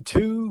bet we have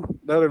 2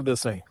 that are the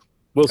same.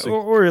 We'll see.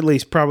 Or at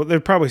least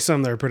there's probably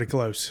some that are pretty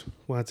close.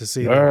 We'll have to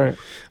see. All right.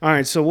 All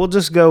right. So we'll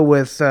just go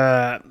with,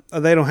 they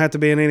don't have to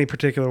be in any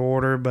particular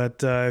order,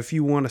 but if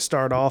you want to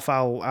start off,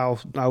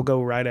 I'll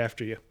go right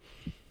after you.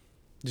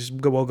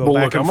 We'll go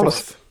back and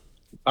forth.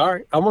 All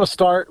right. I'm going to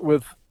start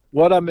with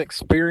what I'm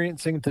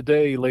experiencing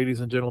today, ladies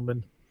and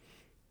gentlemen.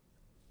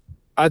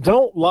 I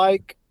don't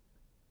like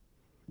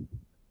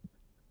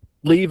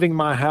leaving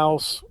my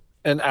house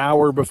an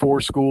hour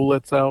before school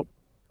lets out.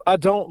 I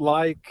don't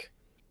like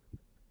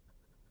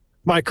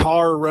my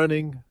car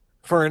running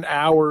for an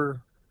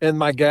hour and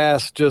my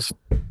gas just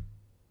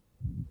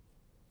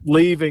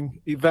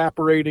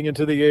evaporating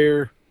into the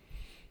air.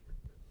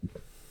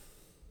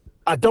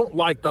 I don't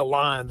like the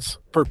lines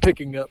for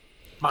picking up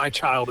my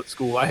child at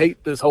school. I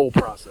hate this whole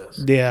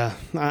process. Yeah,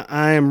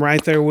 I am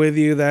right there with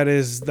you. That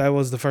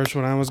was the first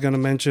one I was going to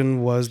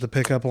mention, was the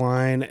pickup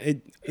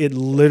line. It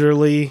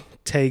literally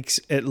takes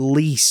at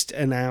least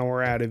an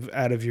hour out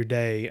of your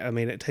day. I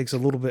mean, it takes a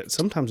little bit.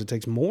 Sometimes it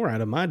takes more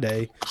out of my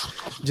day,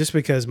 just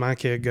because my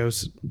kid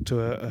goes to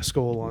a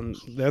school on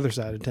the other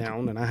side of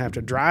town, and I have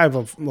to drive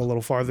a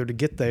little farther to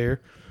get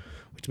there,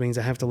 which means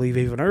I have to leave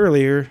even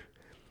earlier.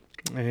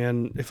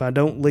 And if I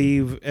don't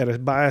leave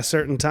by a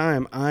certain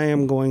time, I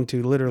am going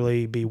to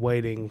literally be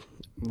waiting,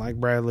 like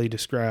Bradley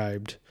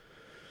described,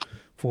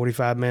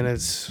 45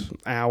 minutes,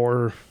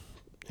 hour.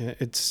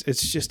 It's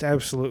just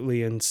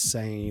absolutely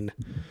insane.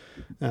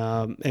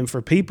 And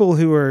for people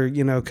who are,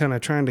 kind of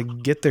trying to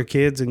get their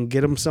kids and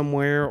get them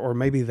somewhere, or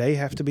maybe they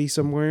have to be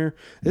somewhere,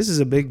 this is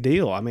a big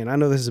deal. I mean, I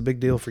know this is a big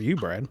deal for you,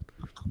 Brad.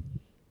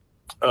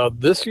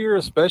 This year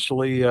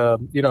especially, I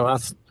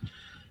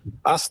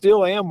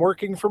still am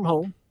working from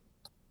home.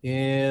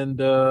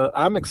 And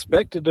I'm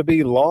expected to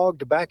be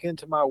logged back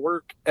into my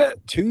work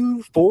at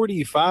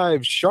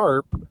 2:45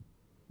 sharp.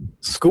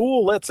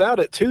 School lets out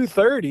at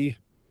 2:30.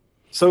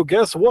 So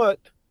guess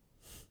what?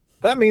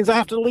 That means I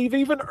have to leave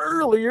even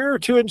earlier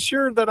to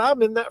ensure that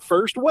I'm in that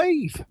first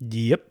wave.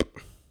 Yep.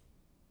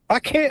 I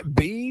can't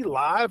be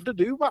live to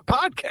do my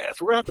podcast.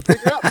 We're going to have to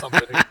figure out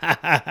something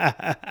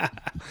here.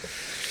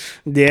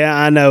 Yeah,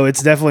 I know.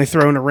 It's definitely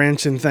thrown a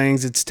wrench in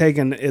things. It's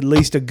taken at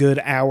least a good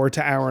hour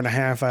to hour and a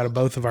half out of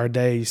both of our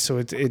days. So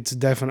it's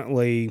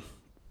definitely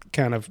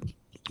kind of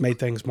made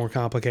things more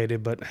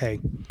complicated. But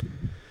hey,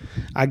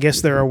 I guess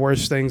there are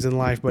worse things in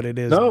life, but it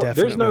is definitely.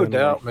 There's no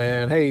doubt,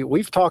 man. Hey,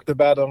 we've talked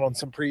about it on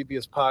some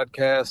previous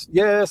podcasts.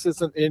 Yes,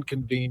 it's an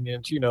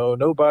inconvenience.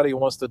 Nobody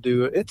wants to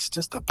do it. It's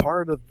just a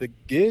part of the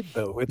gig,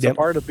 though. It's a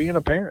part of being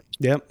a parent.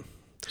 Yep.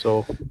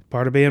 So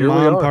part of being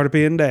mom, part of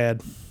being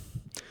dad.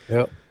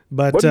 Yep.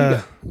 But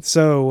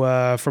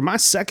for my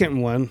second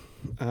one,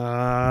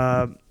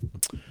 I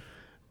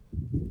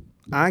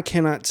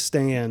cannot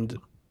stand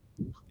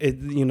it.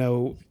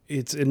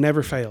 It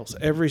never fails.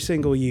 Every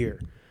single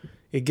year,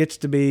 it gets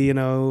to be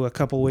a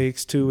couple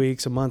weeks, 2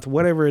 weeks, a month,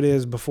 whatever it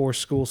is before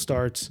school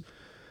starts.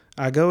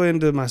 I go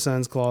into my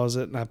son's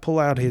closet and I pull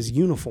out his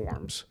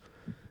uniforms,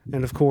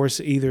 and of course,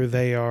 either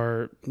they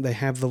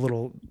have the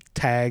little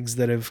tags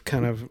that have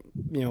kind of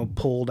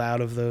pulled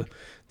out of the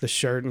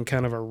shirt and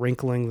kind of are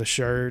wrinkling the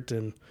shirt,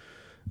 and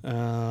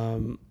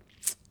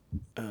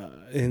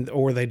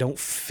or they don't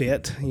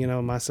fit.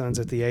 My son's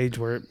at the age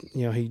where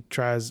he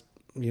tries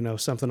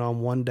something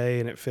on one day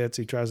and it fits.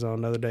 He tries it on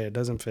another day, it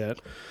doesn't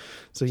fit.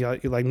 So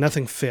like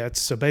nothing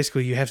fits. So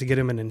basically, you have to get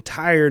him an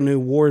entire new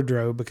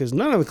wardrobe, because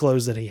none of the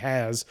clothes that he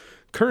has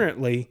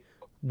currently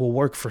will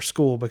work for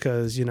school,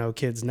 because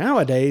kids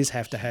nowadays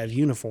have to have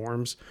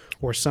uniforms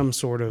or some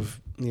sort of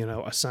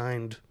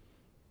assigned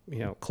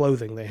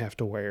clothing they have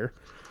to wear.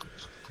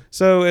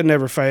 So it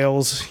never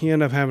fails. You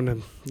end up having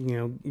to,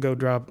 go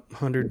drop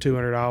 $100,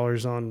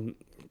 $200 on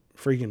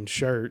freaking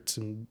shirts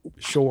and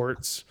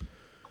shorts.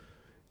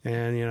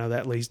 And,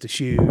 that leads to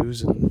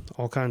shoes and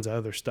all kinds of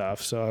other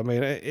stuff. So, I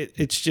mean,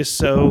 it's just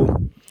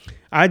so.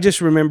 I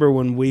just remember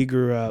when we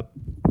grew up,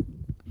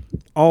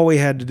 all we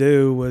had to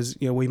do was,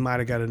 we might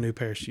have got a new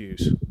pair of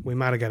shoes. We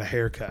might have got a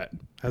haircut.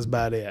 That's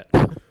about it.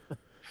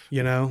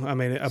 I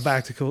mean, a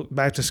back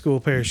to school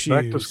pair of shoes.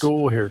 Back to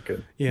school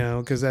haircut.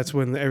 Because that's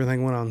when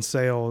everything went on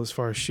sale as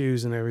far as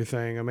shoes and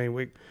everything. I mean,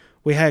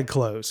 we had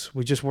clothes.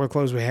 We just wore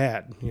clothes we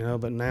had,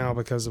 but now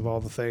because of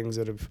all the things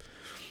that have,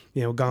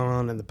 gone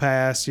on in the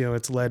past,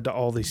 it's led to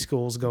all these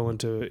schools going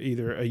to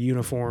either a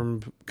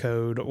uniform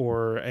code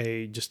or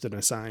just an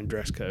assigned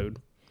dress code.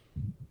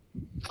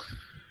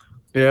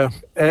 Yeah,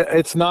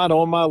 it's not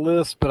on my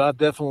list, but I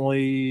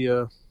definitely,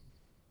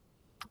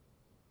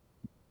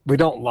 we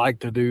don't like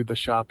to do the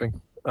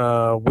shopping.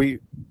 I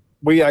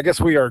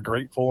guess we are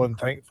grateful and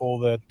thankful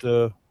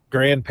that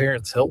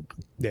grandparents help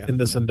in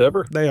this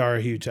endeavor. They are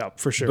a huge help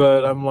for sure.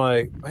 But I'm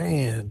like,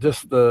 man,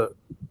 just the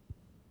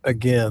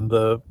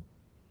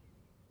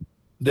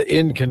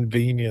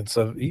inconvenience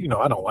of,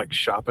 I don't like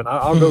shopping.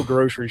 I'll go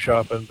grocery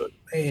shopping, but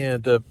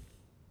man,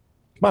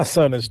 my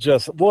son I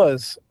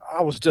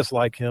was just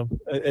like him.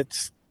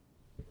 It's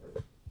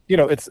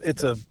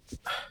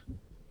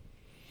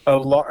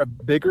a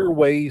bigger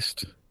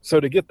waist. So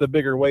to get the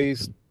bigger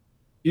waist,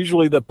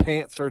 usually the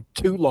pants are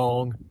too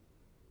long.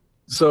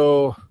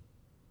 So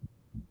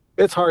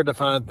it's hard to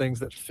find things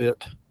that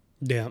fit.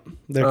 Yeah,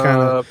 they're kind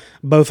of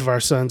both of our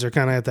sons are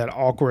kind of at that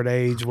awkward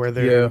age where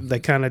they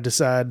kind of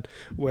decide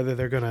whether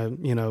they're going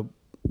to,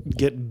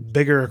 get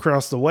bigger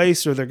across the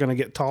waist or they're going to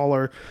get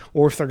taller,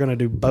 or if they're going to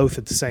do both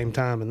at the same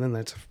time, and then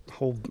that's a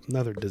whole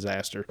another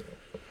disaster.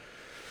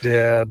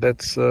 Yeah,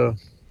 that's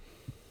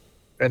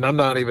and I'm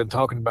not even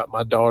talking about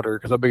my daughter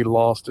because I'd be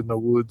lost in the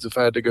woods if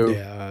I had to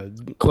go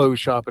clothes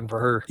shopping for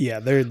her.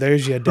 Yeah,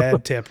 there's your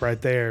dad tip right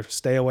there.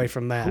 Stay away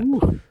from that.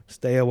 Ooh,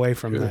 stay away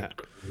from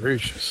that.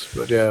 Gracious.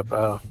 But yeah,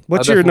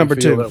 what's your number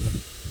 2?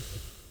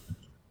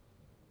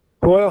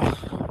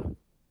 Well,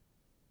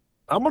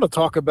 I'm going to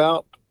talk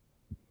about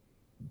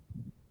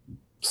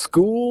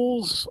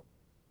schools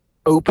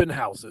open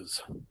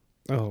houses.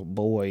 Oh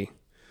boy.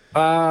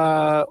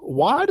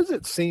 Why does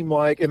it seem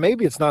like, and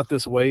maybe it's not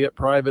this way at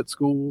private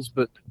schools,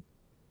 but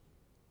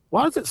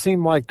why does it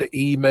seem like the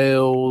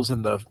emails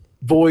and the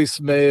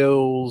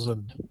voicemails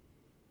and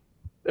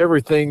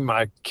everything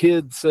my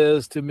kid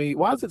says to me,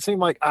 why does it seem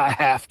like I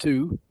have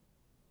to?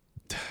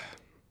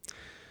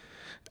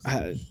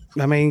 I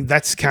mean,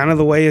 that's kind of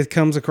the way it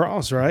comes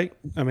across, right?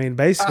 I mean,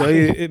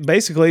 basically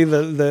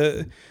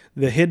the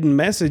hidden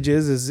message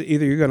is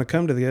either you're going to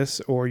come to this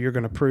or you're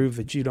going to prove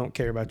that you don't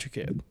care about your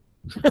kid.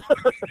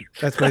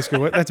 That's basically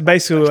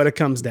what it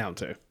comes down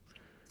to.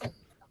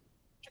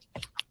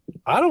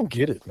 I don't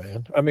get it,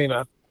 man. I mean,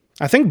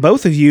 I think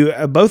both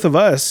of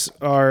us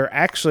are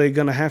actually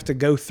going to have to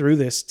go through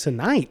this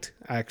tonight,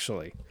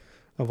 actually,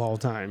 of all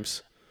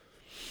times.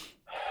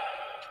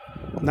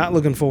 Not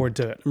looking forward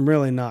to it. I'm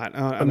really not.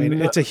 I mean,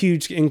 it's a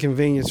huge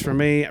inconvenience for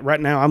me. Right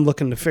now, I'm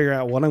looking to figure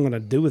out what I'm going to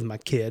do with my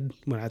kid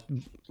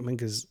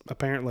because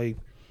apparently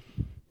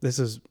this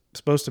is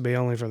supposed to be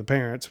only for the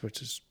parents,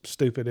 which is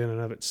stupid in and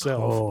of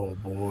itself. Oh,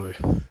 boy.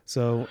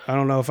 So I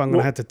don't know if I'm going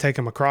to have to take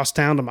them across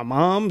town to my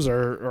mom's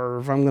or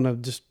if I'm going to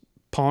just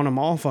pawn them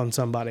off on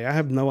somebody. I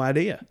have no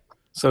idea.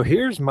 So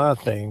here's my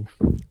thing.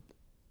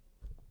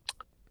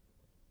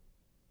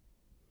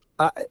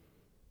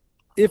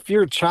 If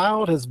your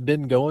child has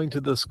been going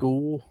to the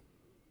school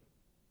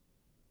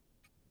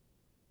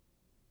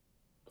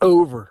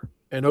over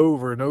and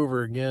over and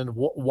over again,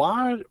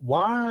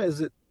 why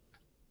is it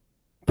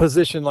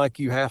positioned like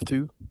you have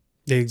to?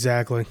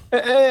 Exactly.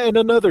 And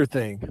another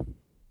thing,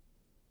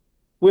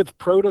 with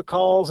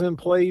protocols in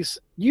place,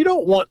 you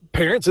don't want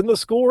parents in the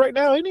school right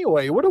now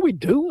anyway. What are we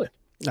doing?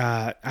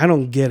 I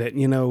don't get it.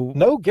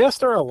 No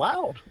guests are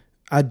allowed.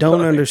 I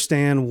don't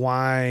understand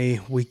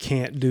why we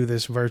can't do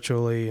this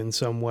virtually in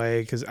some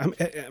way, because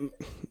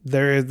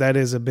that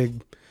is a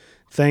big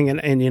thing.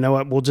 And you know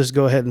what? We'll just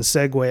go ahead and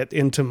segue it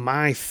into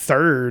my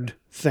third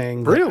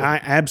thing that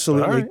I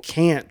absolutely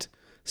can't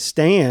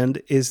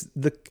stand is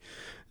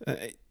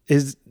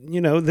this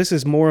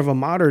is more of a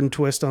modern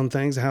twist on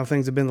things, how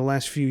things have been the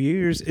last few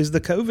years, is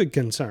the COVID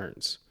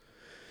concerns.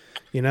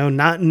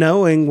 Not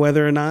knowing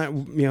whether or not,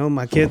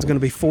 my kid's going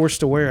to be forced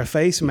to wear a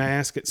face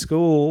mask at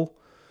school.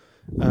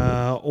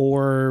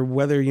 Or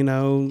whether,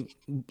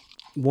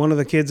 one of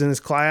the kids in his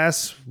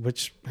class,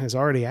 which has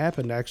already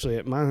happened actually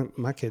at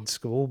my kid's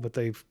school, but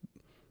they've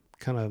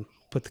kind of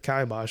put the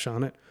kibosh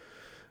on it.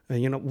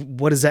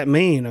 What does that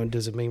mean?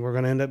 Does it mean we're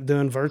going to end up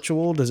doing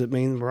virtual? Does it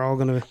mean that I'm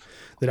going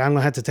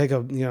to have to take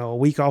a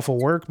week off of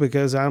work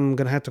because I'm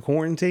going to have to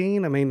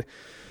quarantine? I mean,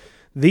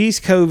 these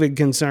COVID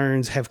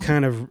concerns have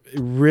kind of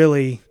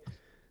really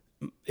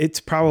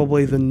it's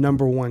probably the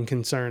number one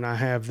concern I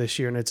have this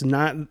year. And it's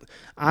not,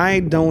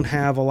 I don't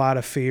have a lot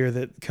of fear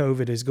that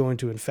COVID is going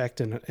to infect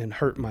and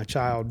hurt my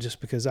child,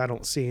 just because I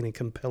don't see any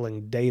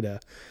compelling data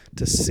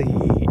to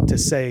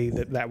say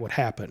that would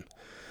happen.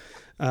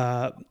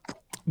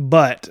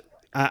 But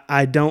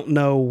I don't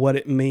know what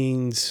it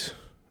means,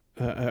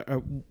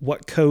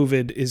 what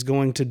COVID is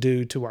going to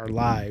do to our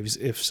lives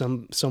if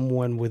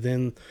someone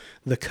within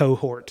the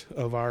cohort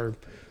of our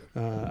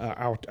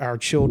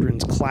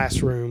children's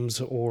classrooms,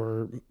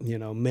 or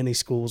mini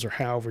schools, or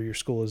however your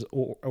school is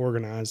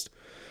organized.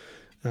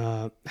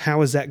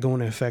 How is that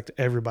going to affect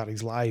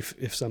everybody's life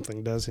if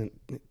something doesn't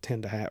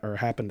tend to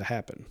happen to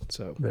happen?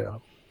 So yeah.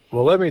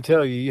 Well, let me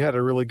tell you, you had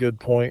a really good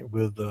point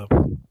with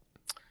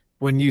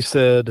when you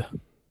said,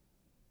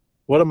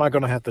 "What am I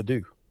going to have to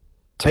do?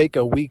 Take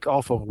a week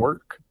off of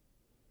work?"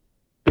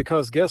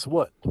 Because guess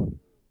what?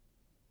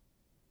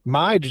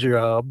 My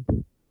job,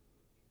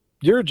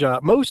 your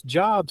job, most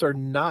jobs are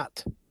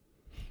not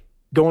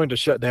going to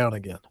shut down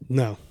again.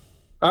 No.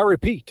 I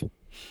repeat,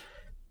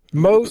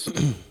 most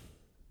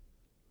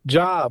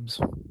jobs,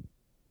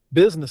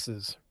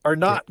 businesses are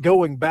not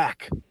going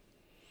back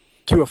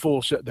to a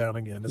full shutdown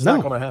again. It's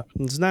not going to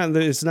happen. It's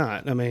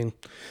not. I mean,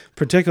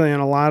 particularly in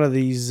a lot of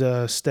these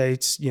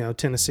states,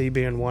 Tennessee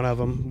being one of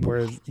them,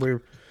 where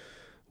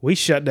we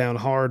shut down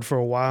hard for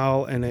a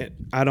while, and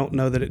I don't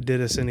know that it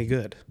did us any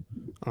good,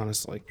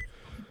 honestly.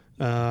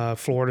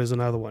 Florida's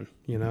another one.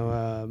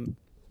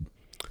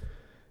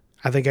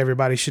 I think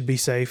everybody should be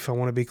safe. I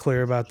want to be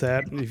clear about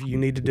that. If you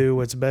need to do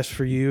what's best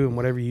for you, and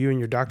whatever you and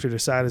your doctor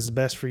decide is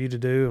best for you to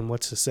do, and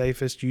what's the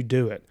safest, you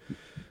do it.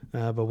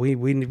 But we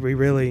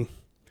really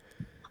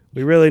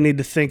need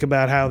to think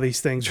about how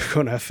these things are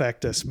going to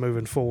affect us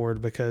moving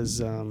forward,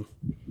 because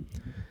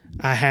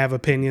I have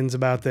opinions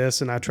about this,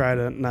 and I try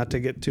to not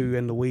to get too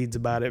in the weeds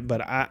about it.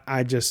 But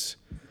I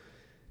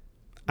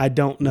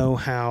don't know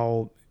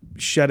how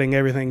shutting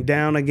everything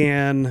down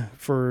again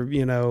for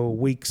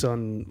weeks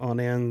on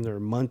end or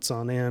months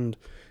on end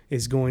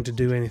is going to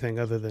do anything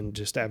other than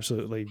just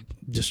absolutely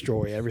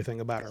destroy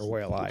everything about our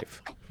way of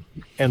life.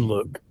 And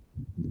look,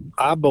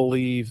 I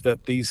believe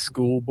that these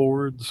school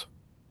boards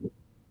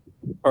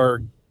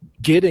are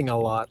getting a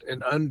lot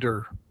and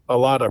under a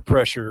lot of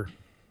pressure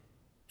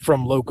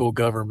from local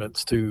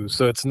governments too.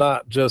 So it's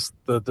not just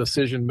the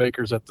decision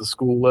makers at the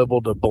school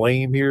level to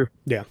blame here.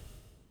 Yeah.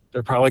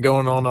 They're probably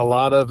going on a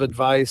lot of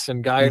advice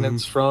and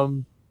guidance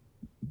from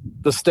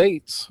the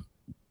states.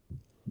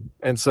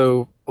 And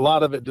so a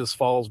lot of it just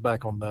falls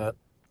back on that.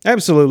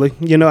 Absolutely.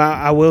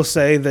 I will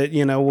say that,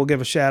 we'll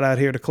give a shout out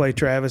here to Clay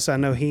Travis. I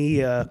know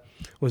he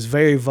was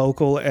very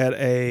vocal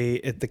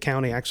at the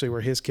county, actually,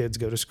 where his kids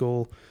go to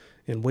school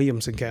in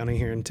Williamson County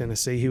here in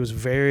Tennessee. He was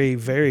very,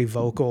 very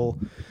vocal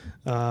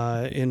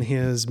in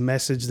his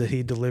message that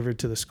he delivered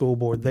to the school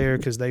board there,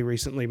 because they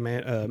recently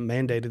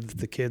mandated that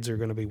the kids are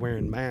going to be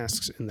wearing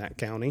masks in that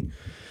county.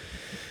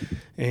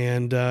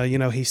 And,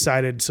 he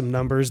cited some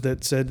numbers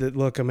that said that,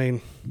 look, I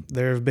mean,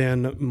 there have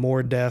been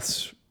more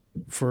deaths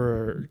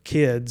for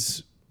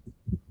kids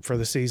for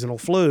the seasonal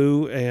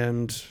flu,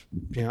 and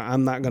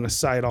I'm not going to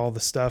cite all the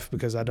stuff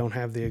because I don't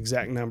have the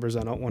exact numbers.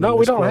 I don't want to. No,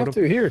 we don't have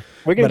to. Here,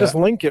 we can just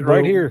link it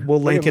right here.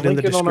 We'll link it in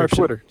the description on our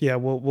Twitter. Yeah,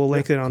 we'll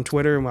link it on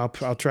Twitter, and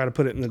I'll try to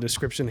put it in the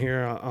description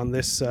here on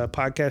this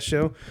podcast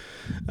show.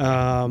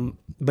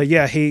 But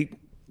yeah, he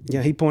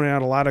pointed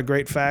out a lot of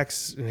great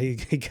facts. He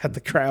got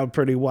the crowd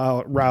pretty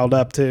riled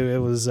up too. It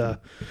was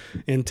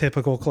in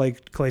typical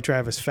Clay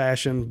Travis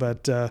fashion.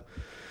 But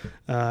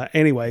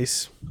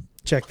anyways,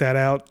 check that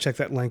out. Check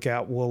that link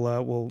out.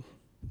 We'll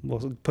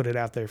put it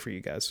out there for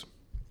you guys.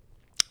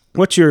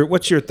 What's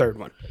your third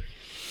one?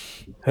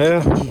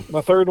 Yeah, my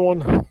third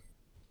one,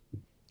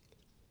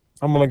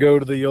 I'm going to go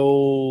to the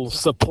old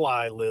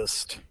supply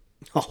list.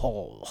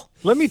 Oh.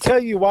 Let me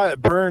tell you why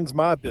it burns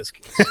my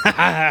biscuits.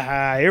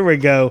 Here we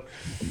go.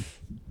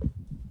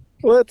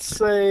 Let's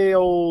say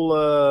June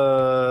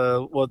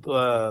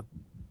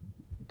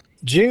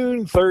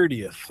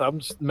 30th. I'm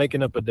just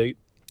making up a date.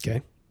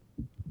 Okay.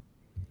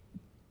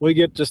 We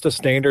get just a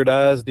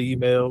standardized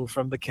email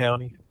from the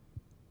county.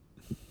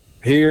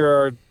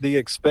 Here's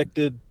the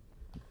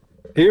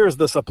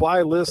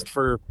supply list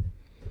for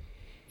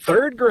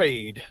third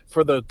grade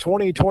for the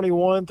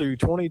 2021 through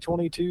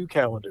 2022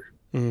 calendar.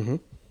 Mm-hmm.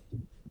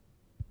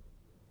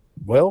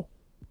 Well,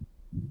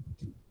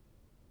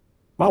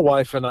 my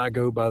wife and I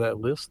go by that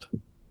list.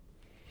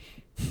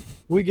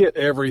 We get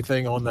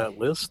everything on that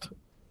list.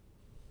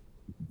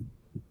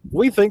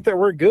 We think that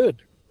we're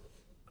good.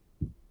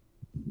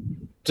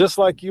 Just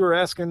like you were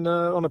asking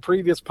on a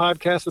previous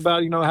podcast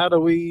about, how do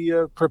we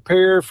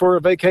prepare for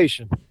a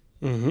vacation?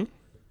 Mm-hmm.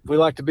 We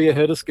like to be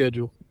ahead of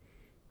schedule.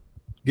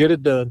 Get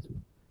it done.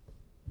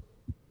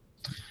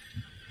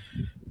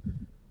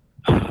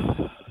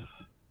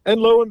 And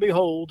lo and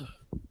behold,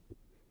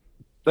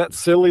 that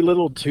silly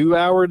little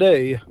 2-hour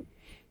day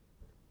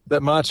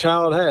that my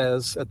child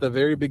has at the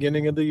very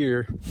beginning of the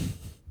year,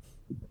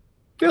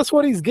 guess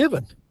what he's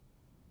given?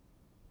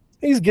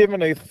 He's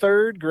given a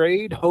third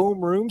grade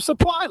homeroom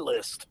supply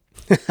list.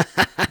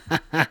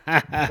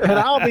 And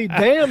I'll be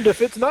damned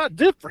if it's not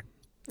different.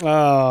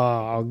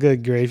 Oh,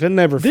 good grief. It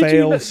never Did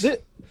fails.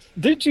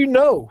 did you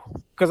know?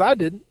 Because I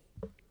didn't.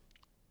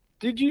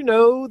 Did you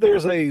know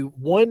there's a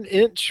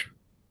 1-inch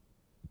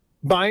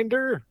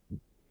binder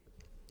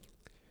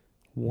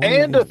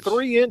and a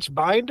 3-inch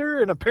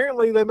binder? And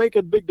apparently they make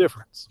a big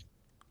difference.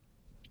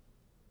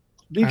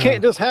 You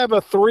can't just have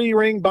a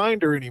 3-ring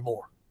binder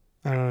anymore.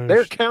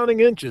 They're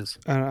counting inches.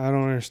 I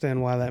don't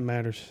understand why that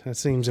matters. That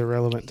seems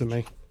irrelevant to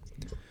me.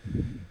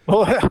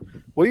 Well,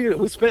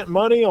 we spent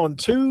money on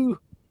 2.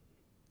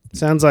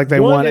 Sounds like they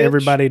want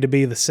everybody to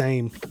be the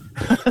same.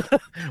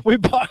 we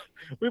bought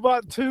 2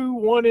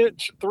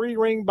 1-inch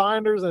 3-ring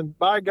binders, and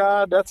by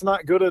God, that's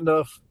not good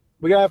enough.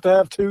 We have to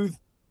have 2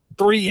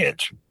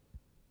 3-inch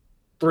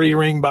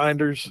 3-ring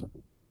binders.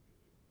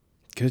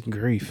 Good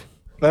grief.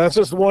 That's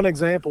just one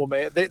example,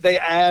 man. They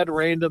add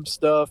random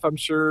stuff. I'm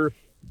sure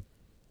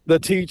the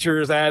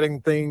teacher is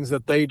adding things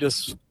that they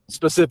just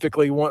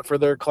specifically want for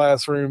their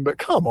classroom. But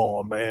come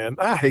on, man.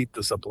 I hate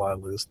the supply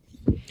list.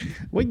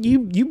 Well,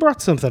 you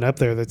brought something up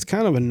there that's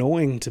kind of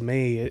annoying to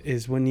me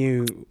is when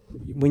you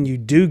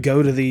do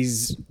go to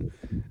these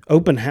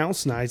open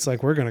house nights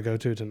like we're going to go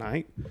to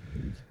tonight.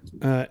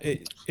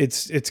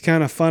 It's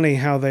kind of funny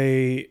how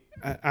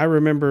I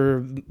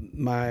remember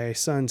my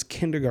son's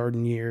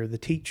kindergarten year. The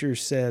teacher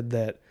said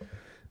that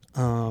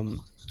I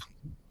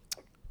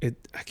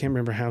can't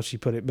remember how she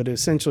put it, but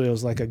essentially it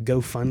was like a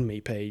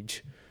GoFundMe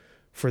page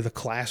for the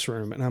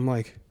classroom, and I'm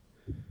like,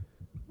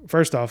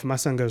 first off, my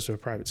son goes to a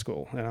private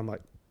school, and I'm like,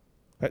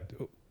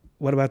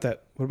 what about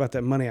that? What about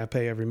that money I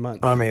pay every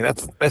month? I mean,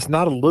 that's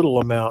not a little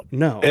amount.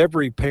 No,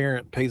 every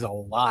parent pays a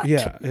lot.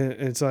 Yeah,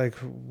 it's like,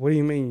 what do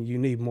you mean you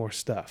need more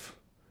stuff?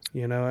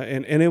 You know,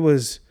 and it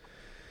was.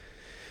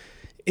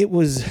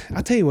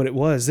 I'll tell you what it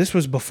was. This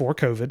was before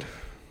COVID,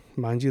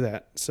 mind you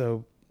that.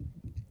 So,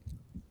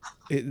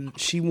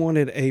 she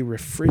wanted a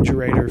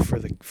refrigerator for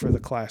the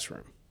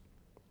classroom.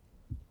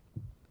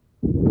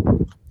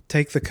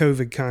 Take the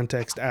COVID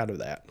context out of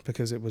that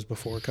because it was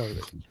before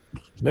COVID.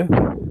 Yeah.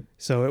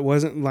 So it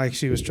wasn't like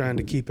she was trying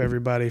to keep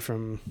everybody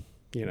from,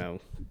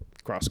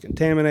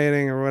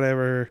 cross-contaminating or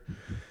whatever.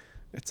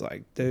 It's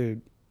like,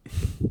 dude,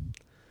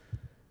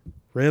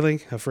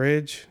 really? A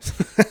fridge?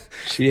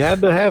 She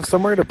had to have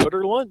somewhere to put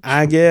her lunch.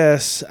 I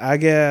guess.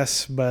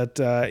 But,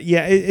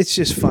 it's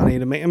just funny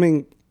to me. I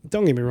mean,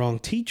 don't get me wrong.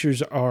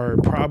 Teachers are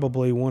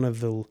probably one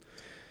of the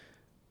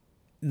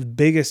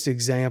biggest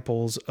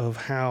examples of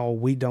how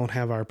we don't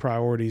have our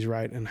priorities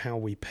right and how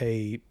we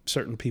pay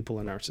certain people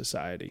in our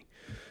society.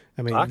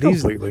 I mean,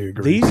 completely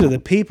agree. These are the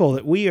people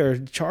that we are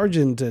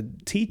charging to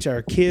teach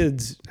our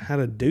kids how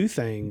to do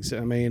things.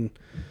 I mean,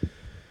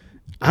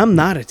 I'm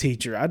not a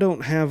teacher. I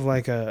don't have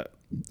like a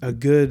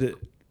good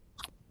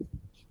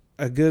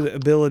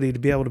ability to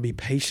be able to be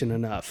patient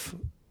enough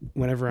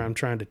whenever I'm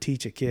trying to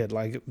teach a kid.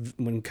 Like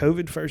when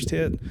COVID first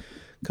hit a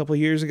couple of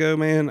years ago,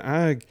 man,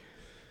 I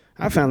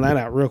found that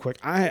out real quick.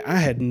 I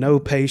had no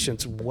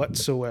patience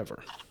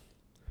whatsoever.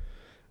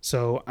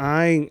 So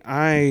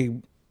I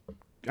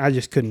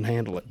just couldn't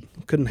handle it.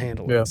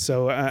 Yeah.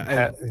 So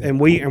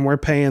we're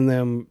paying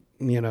them,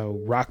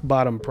 rock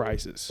bottom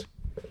prices.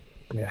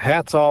 Yeah,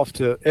 hats off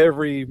to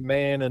every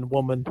man and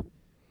woman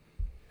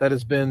that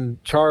has been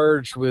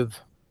charged with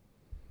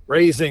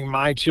raising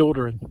my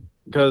children,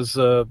 because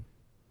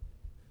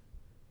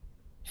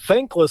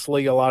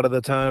thanklessly a lot of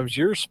the times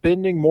you're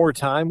spending more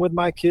time with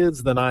my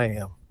kids than I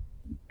am.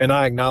 And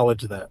I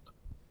acknowledge that.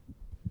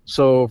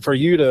 So for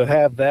you to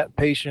have that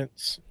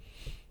patience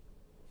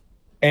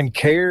and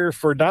care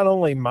for not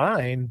only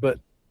mine, but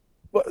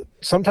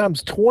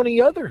sometimes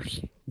 20 others.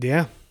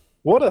 Yeah.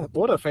 What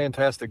a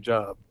fantastic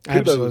job. Kudos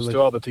Absolutely. to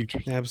all the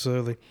teachers.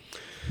 Absolutely.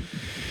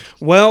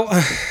 Well,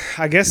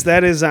 I guess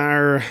that is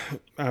our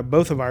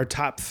both of our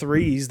top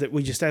threes that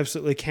we just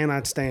absolutely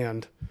cannot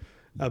stand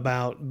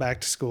about back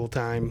to school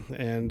time.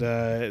 And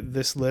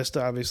this list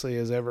obviously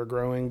is ever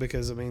growing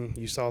because, I mean,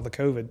 you saw the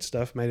COVID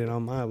stuff made it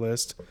on my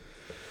list.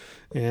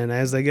 And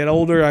as they get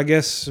older, I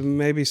guess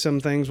maybe some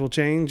things will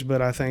change, but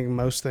I think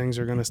most things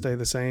are going to stay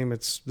the same.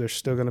 There's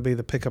still going to be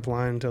the pickup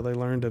line until they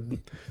learn to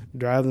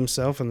drive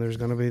themselves, and there's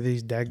going to be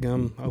these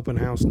dadgum open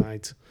house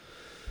nights.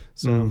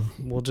 So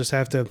we'll just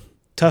have to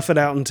tough it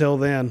out until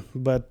then.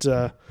 But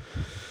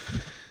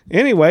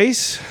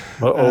anyways.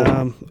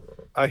 I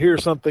hear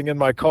something in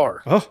my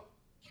car. Oh.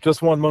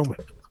 Just one moment.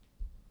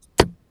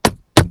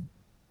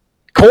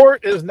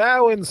 Court is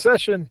now in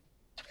session.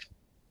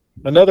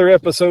 Another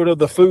episode of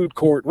the Food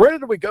Court. Where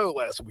did we go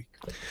last week?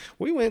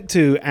 We went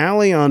to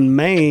Alley on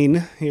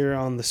Main here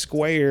on the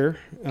square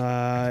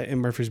in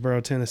Murfreesboro,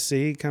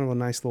 Tennessee. Kind of a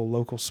nice little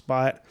local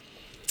spot.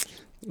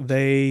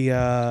 They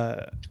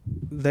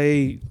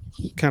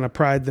kind of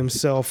pride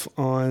themselves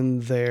on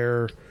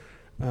their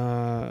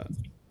kind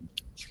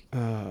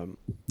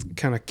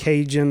of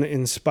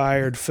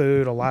Cajun-inspired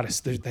food.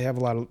 They have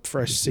a lot of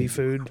fresh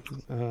seafood.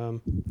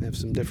 They have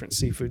some different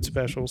seafood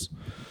specials.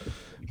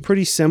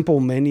 Pretty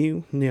simple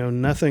menu.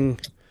 Nothing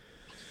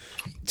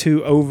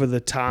too over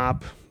the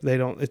top.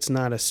 It's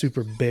not a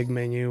super big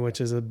menu,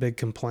 which is a big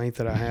complaint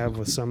that I have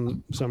with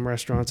some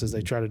restaurants, is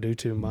they try to do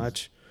too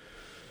much.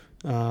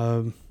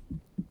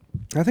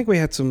 I think we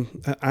had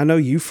I know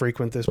you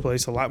frequent this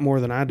place a lot more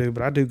than I do,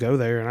 but I do go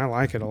there and I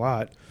like it a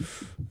lot.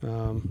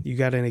 You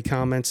got any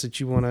comments that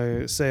you want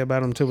to say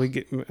about them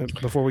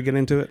before we get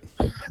into it?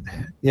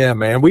 Yeah,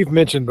 man, we've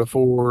mentioned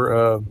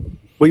before,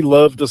 we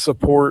love to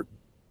support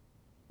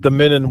the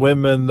men and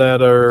women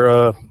that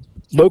are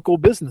local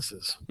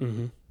businesses.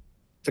 Mm-hmm.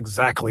 That's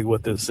exactly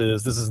what this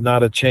is. This is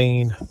not a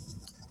chain.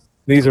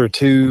 These are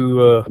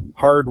two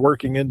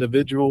hardworking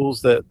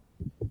individuals that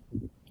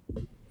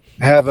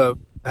have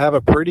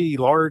a pretty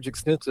large,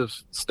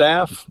 extensive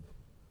staff.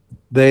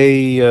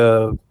 They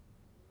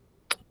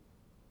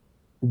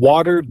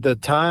watered the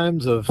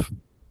times of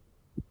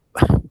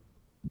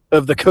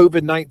the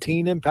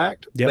COVID-19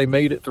 impact. Yep. They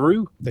made it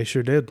through. They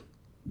sure did.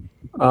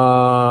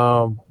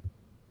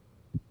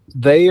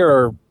 They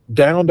are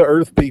down to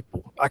earth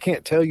people. I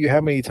can't tell you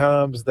how many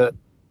times that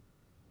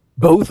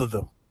both of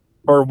them,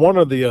 or one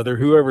or the other,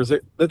 whoever's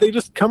there, that they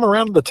just come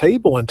around the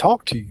table and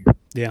talk to you.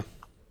 Yeah.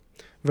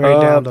 Very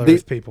down to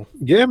earth people.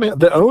 Yeah, man.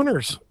 The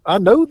owners, I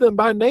know them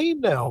by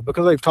name now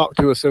because they've talked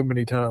to us so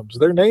many times.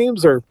 Their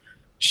names are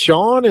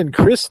Sean and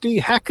Christy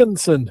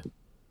Hackinson.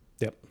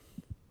 Yep.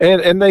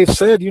 And they've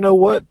said, you know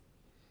what?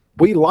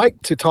 We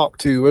like to talk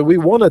to, and we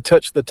want to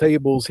touch the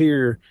tables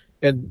here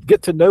and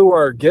get to know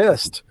our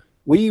guest.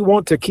 We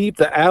want to keep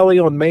the alley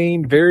on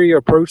Main very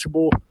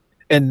approachable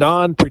and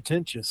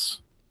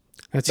non-pretentious.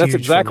 That's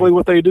exactly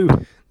what they do.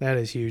 That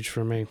is huge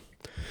for me.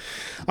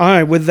 All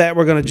right, with that,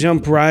 we're going to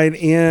jump right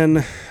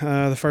in.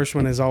 The first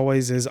one, as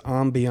always, is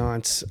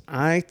ambiance.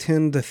 I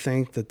tend to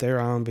think that their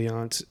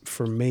ambiance,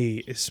 for me,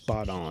 is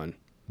spot on.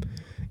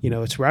 You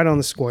know, it's right on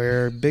the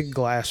square, big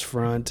glass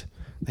front.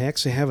 They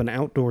actually have an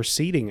outdoor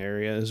seating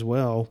area as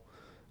well.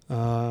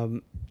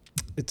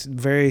 It's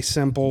very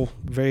simple,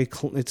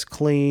 it's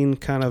clean,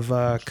 kind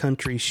of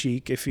country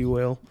chic, if you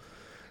will.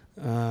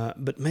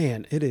 But,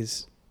 man,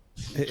 it's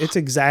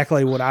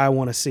exactly what I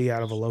want to see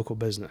out of a local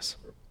business.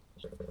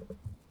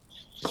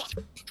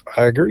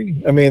 I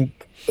agree. I mean,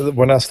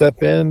 when I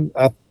step in,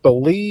 I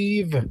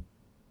believe,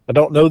 I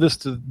don't know this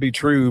to be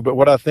true, but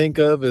what I think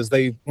of is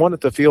they want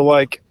it to feel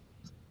like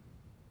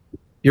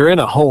you're in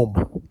a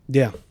home.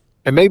 Yeah.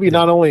 And maybe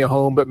not only a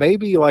home, but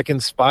maybe like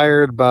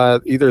inspired by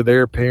either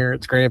their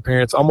parents,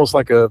 grandparents, almost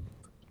like a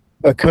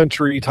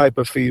country type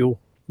of feel.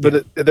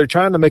 But they're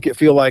trying to make it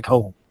feel like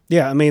home.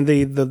 Yeah, I mean,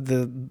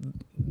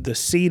 the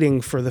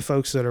seating for the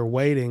folks that are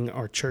waiting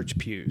are church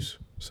pews.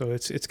 So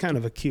it's kind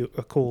of a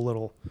cool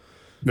little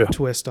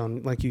twist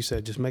on, like you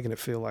said, just making it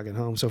feel like at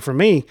home. So for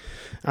me,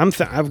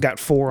 I've got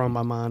 4 on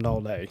my mind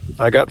all day.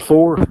 I got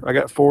 4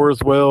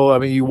 as well. I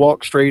mean, you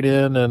walk straight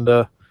in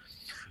and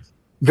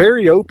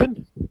very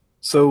open.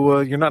 So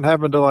you're not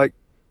having to like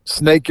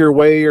snake your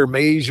way or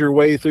maze your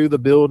way through the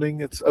building.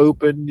 It's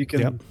open. You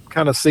can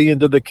kind of see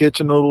into the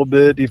kitchen a little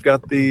bit. You've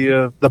got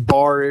the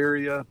bar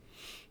area.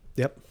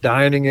 Yep.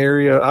 Dining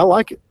area. I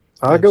like it.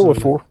 I go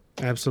with 4.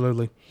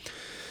 Absolutely.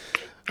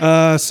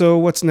 So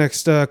what's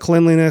next?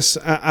 Cleanliness.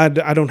 I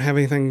don't have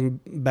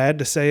anything bad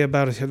to say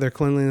about their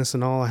cleanliness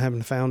and all. I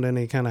haven't found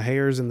any kind of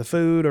hairs in the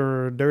food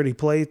or dirty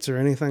plates or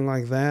anything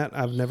like that.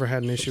 I've never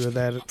had an issue with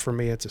that. For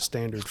me, it's a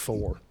standard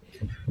 4.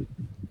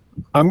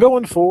 I'm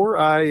going 4.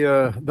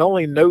 The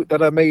only note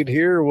that I made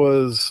here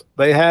was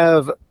they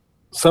have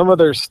some of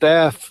their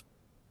staff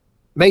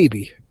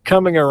maybe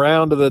coming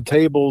around to the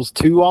tables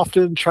too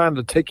often, trying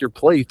to take your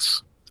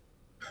plates.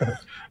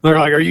 They're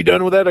like, "Are you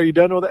done with that? Are you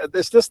done with that?"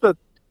 It's just that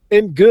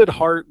in good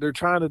heart, they're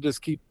trying to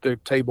just keep the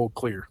table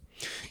clear.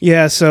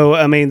 Yeah. So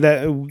I mean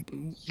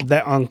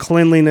that on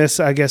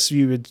cleanliness, I guess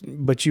you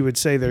would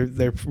say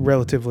they're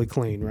relatively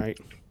clean, right?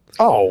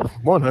 Oh,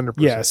 100%.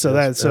 Yeah, so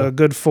that's a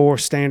good 4,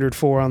 standard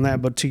 4 on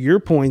that. But to your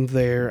point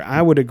there,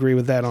 I would agree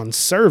with that on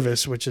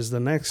service, which is the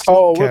next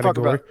category. We'll talk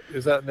about,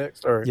 is that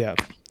next? All right. Yeah,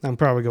 I'm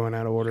probably going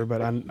out of order,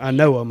 but I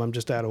know them. I'm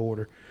just out of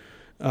order.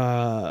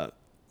 But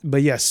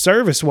yeah,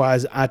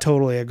 service-wise, I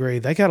totally agree.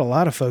 They got a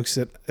lot of folks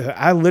that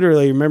I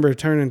literally remember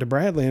turning to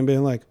Bradley and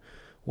being like,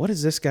 what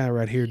is this guy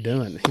right here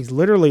doing? He's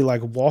literally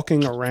like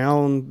walking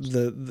around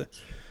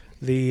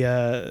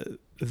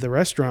the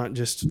restaurant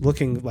just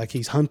looking like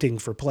he's hunting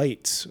for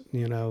plates,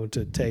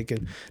 to take.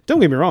 And don't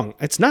get me wrong,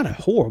 it's not a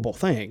horrible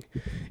thing.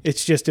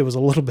 It's just it was a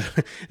little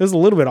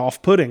bit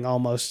off-putting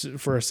almost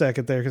for a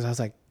second there, because I was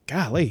like,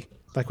 golly,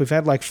 like we've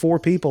had like 4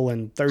 people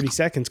in 30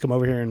 seconds come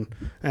over here and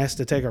ask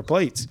to take our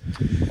plates.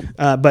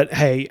 But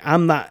hey,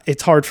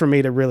 it's hard for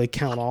me to really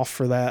count off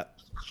for that.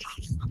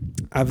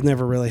 I've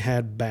never really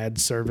had bad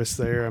service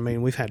there. I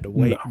mean, we've had to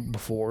wait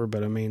before,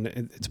 but I mean,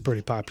 it's a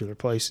pretty popular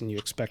place, and you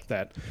expect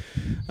that.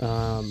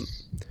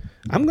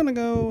 I'm gonna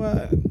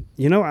go.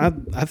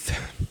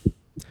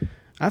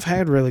 I've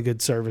had really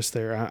good service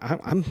there.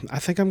 I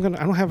think I'm gonna.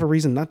 I don't have a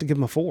reason not to give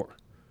them a 4.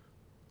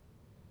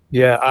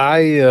 Yeah,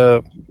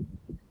 I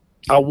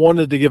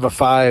wanted to give a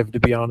 5, to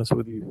be honest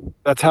with you.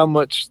 That's how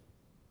much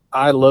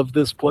I love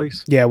this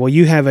place. Yeah, well,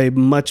 you have a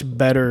much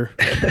better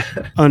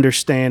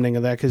understanding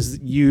of that because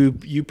you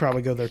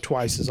probably go there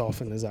twice as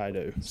often as I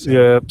do. So,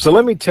 Yeah. So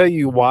let me tell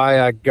you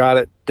why I got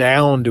it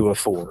down to a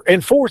 4.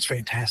 And 4 is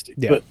fantastic.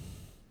 Yeah. But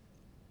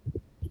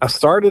I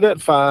started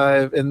at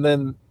 5, and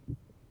then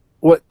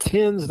what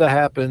tends to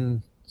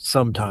happen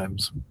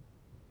sometimes,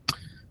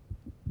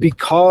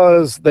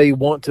 because they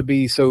want to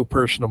be so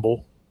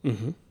personable,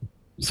 mm-hmm.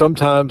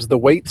 sometimes the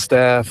wait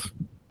staff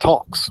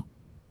talks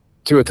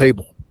to a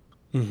table,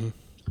 Mm-hmm.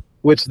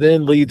 which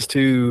then leads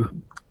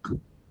to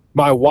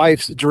my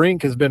wife's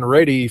drink has been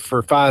ready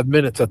for 5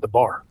 minutes at the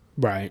bar.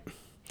 Right.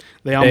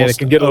 They almost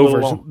can get a little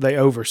long. They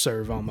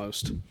overserve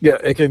almost. Yeah,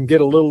 it can get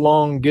a little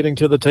long getting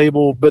to the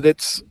table, but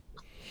it's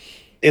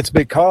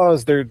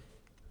because they're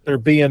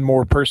being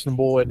more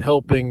personable and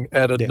helping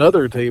at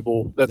another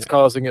table that's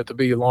causing it to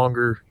be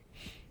longer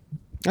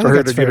for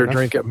her to get her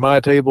drink at my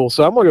table.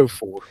 So I'm gonna go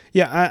 4.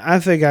 Yeah, I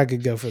think I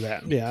could go for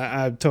that.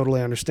 Yeah, I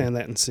totally understand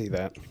that and see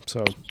that.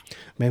 So,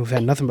 man, we've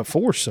had nothing but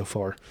 4s so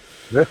far.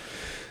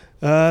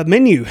 Yeah.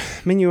 Menu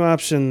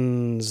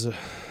options.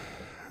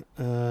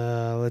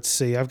 Let's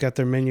see. I've got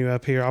their menu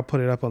up here. I'll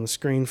put it up on the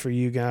screen for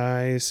you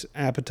guys.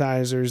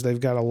 Appetizers. They've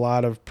got a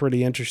lot of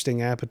pretty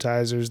interesting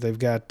appetizers. They've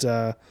got,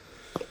 some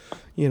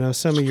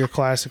of your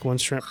classic one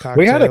shrimp cocktail.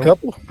 We had a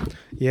couple.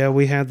 Yeah,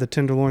 we had the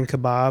tenderloin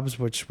kebabs,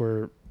 which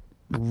were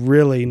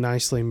really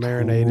nicely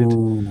marinated.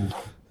 Ooh.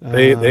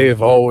 They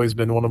have always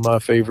been one of my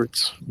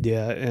favorites.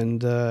 Yeah,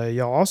 and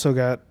y'all also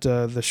got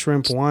the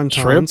shrimp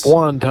wontons. Shrimp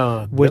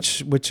wonton,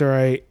 which are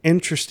a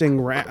interesting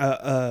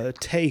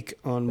take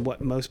on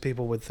what most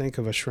people would think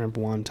of a shrimp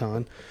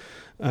wonton.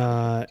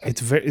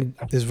 It's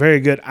very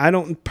good. I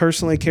don't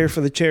personally care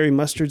for the cherry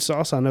mustard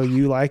sauce. I know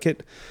you like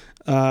it,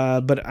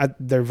 but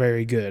they're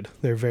very good.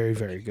 They're very,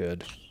 very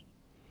good.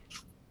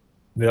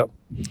 Yep.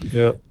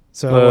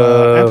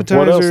 So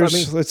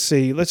appetizers. Let's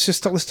see. Let's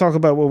talk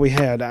about what we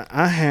had.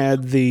 I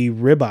had the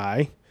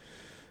ribeye.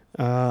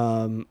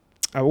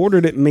 I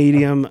ordered it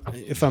medium.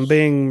 If I'm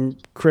being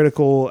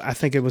critical, I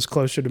think it was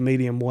closer to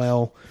medium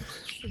well.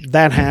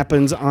 That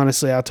happens.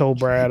 Honestly, I told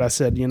Brad, I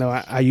said,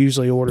 I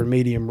usually order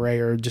medium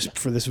rare just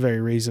for this very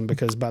reason,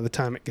 because by the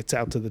time it gets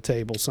out to the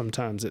table,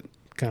 sometimes it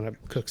kind of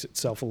cooks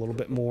itself a little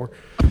bit more.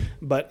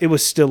 But it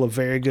was still a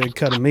very good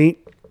cut of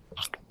meat.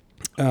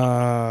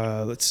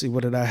 Let's see,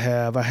 what did I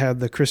have? I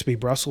had the crispy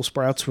Brussels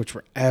sprouts, which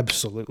were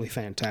absolutely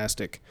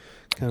fantastic,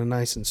 kind of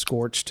nice and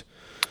scorched.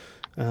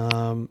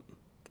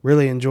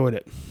 Really enjoyed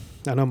it.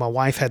 I know my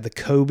wife had the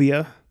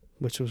cobia,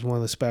 which was one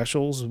of the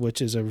specials, which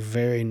is a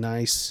very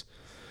nice,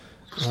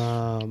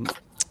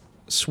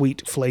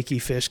 sweet, flaky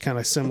fish, kind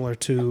of similar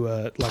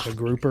to like a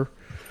grouper.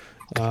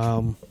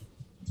 Somewhere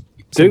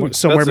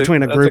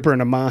between a grouper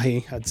and a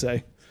mahi, I'd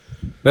say.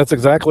 That's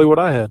exactly what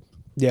I had.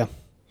 Yeah.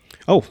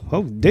 Oh,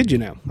 did you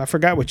now? I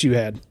forgot what you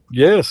had.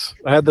 Yes,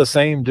 I had the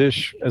same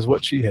dish as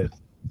what she had.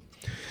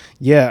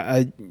 Yeah,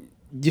 I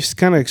just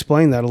kind of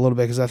explain that a little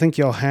bit, because I think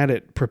y'all had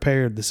it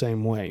prepared the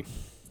same way.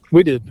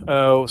 We did.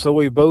 So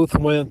we both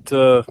went.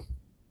 Did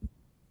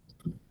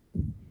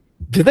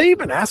they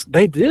even ask?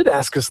 They did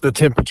ask us the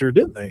temperature,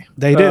 didn't they?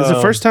 They did. It's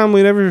the first time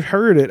we'd ever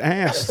heard it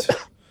asked.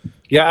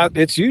 Yeah,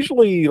 it's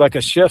usually like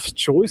a chef's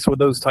choice with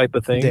those type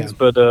of things,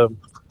 but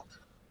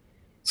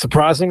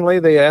surprisingly,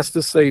 they asked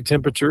us a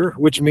temperature,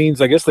 which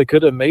means I guess they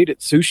could have made it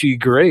sushi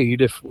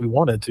grade if we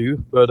wanted to.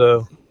 But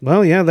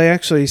well, yeah, they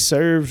actually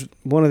served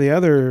one of the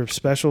other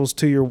specials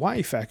to your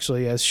wife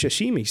actually as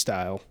sashimi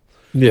style.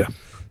 Yeah.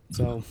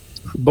 So,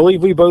 I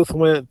believe we both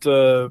went.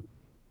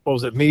 What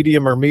was it,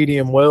 medium or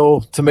medium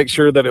well, to make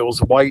sure that it was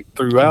white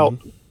throughout,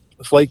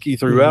 flaky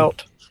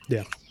throughout.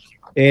 Yeah.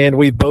 And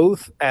we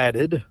both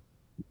added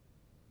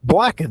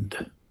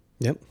blackened.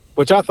 Yep.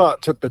 Which I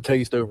thought took the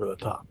taste over the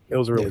top. It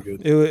was really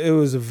good. It was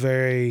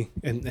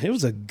it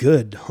was a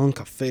good hunk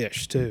of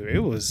fish too. It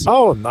was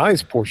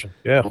nice portion.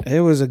 Yeah.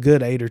 It was a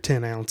good 8 or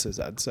 10 ounces,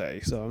 I'd say.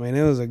 So I mean,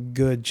 it was a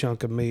good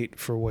chunk of meat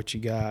for what you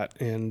got,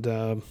 and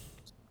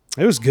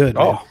it was good.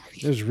 Man.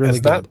 It was really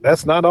good.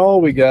 That's not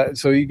all we got.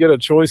 So you get a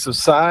choice of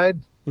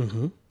side.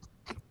 Mm-hmm.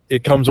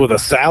 It comes with a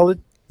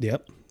salad.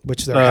 Yep.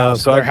 Which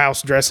their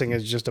house dressing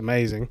is just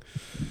amazing.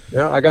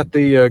 Yeah, I got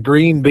the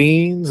green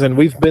beans, and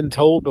we've been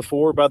told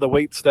before by the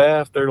wait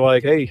staff. They're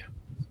like, "Hey,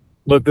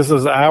 look, this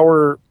is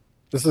our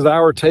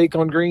take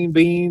on green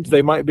beans.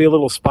 They might be a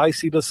little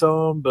spicy to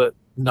some, but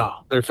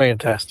no, they're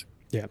fantastic."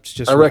 Yeah, it's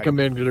just. I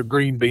recommend the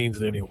green beans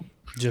to anyone.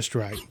 Just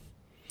right,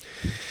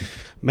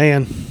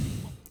 man.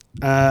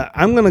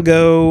 I'm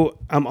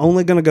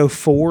only gonna go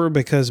 4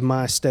 because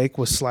my steak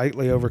was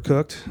slightly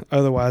overcooked.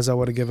 Otherwise, I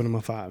would have given them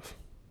a 5.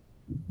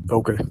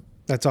 Okay.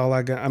 That's all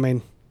I got. I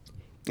mean,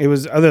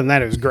 other than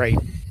that, it was great.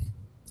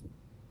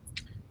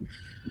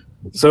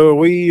 So are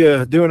we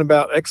doing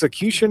about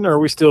execution, or are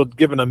we still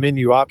giving a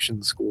menu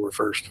option score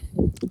first?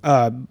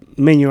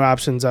 Menu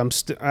options.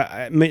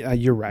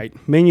 You're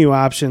right. Menu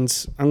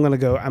options. I'm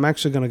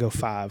actually going to go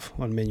 5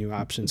 on menu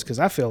options, because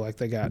I feel like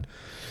they got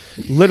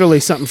literally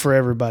something for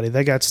everybody.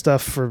 They got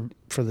stuff for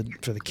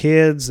the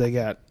kids. They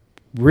got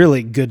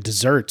really good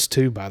desserts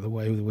too, by the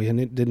way, we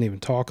didn't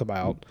even talk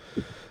about.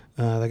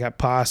 They got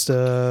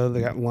pasta.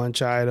 They got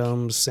lunch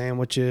items,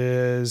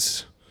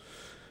 sandwiches.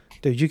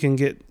 Dude, you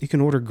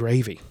can order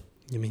gravy.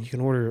 I mean, you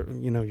can order,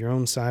 your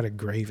own side of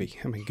gravy.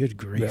 I mean, good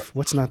grief. Yeah.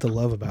 What's not to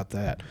love about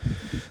that?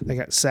 They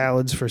got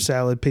salads for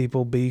salad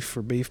people, beef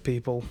for beef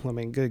people. I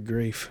mean, good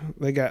grief.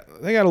 They got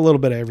a little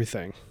bit of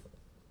everything.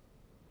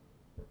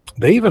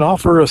 They even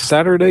offer a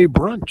Saturday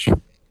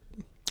brunch.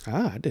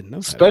 I didn't know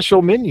that.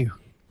 Special menu.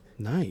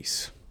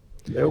 Nice.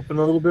 They open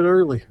a little bit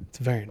early. It's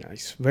very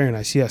nice. Very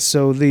nice. Yes.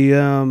 So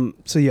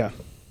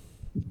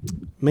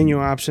menu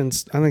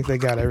options, I think they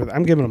got everything.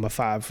 I'm giving them a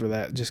 5 for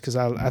that just because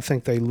I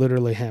think they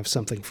literally have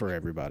something for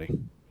everybody.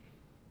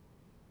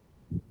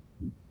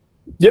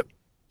 Yep.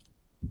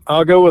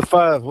 I'll go with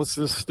 5. Let's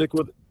just stick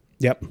with it.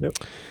 Yep.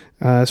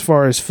 As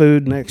far as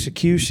food and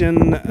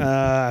execution,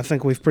 I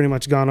think we've pretty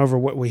much gone over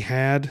what we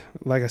had.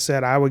 Like I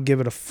said, I would give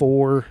it a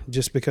 4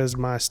 just because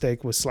my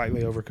steak was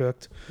slightly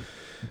overcooked.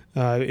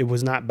 It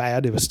was not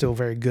bad. It was still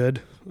very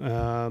good.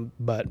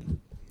 But,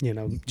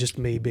 just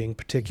me being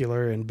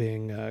particular and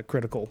being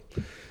critical,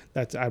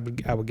 I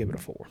would give it a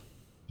 4.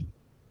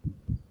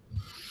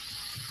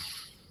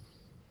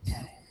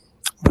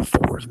 The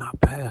 4 is not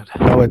bad.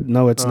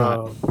 No, it's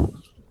not.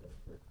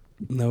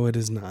 No, it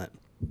is not.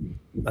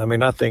 I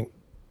mean, I think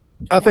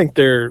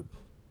they're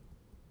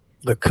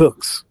the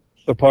cooks,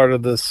 the part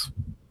of this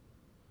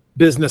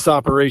business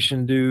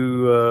operation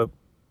do.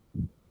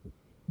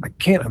 I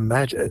can't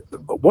imagine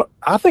what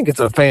I think it's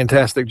a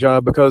fantastic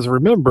job because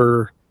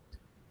remember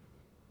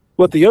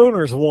what the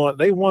owners want.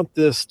 They want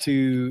this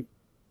to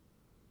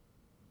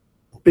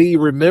be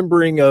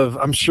remembering of,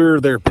 I'm sure,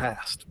 their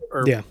past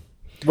or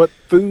what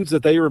foods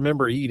that they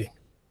remember eating.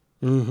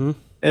 Mm-hmm.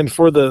 And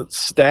for the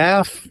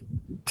staff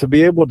to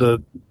be able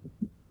to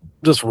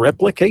just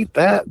replicate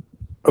that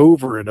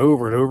over and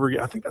over and over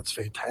again, I think that's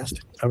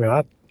fantastic. I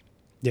mean,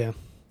 yeah.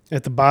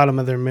 At the bottom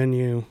of their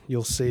menu,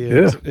 you'll see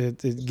it. Yeah.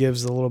 It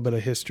gives a little bit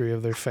of history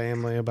of their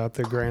family, about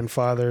their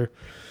grandfather,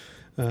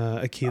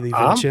 Achille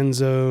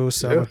Vincenzo,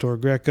 Salvatore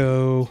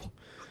Greco,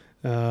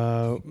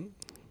 about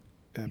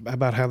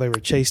how they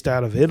were chased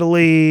out of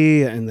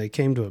Italy and they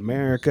came to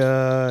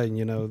America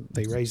and,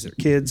 they raised their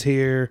kids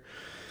here.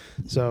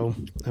 So,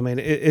 I mean,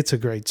 it's a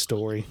great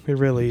story. It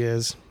really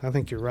is. I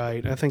think you're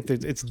right. I think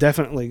that it's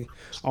definitely,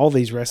 all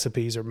these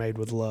recipes are made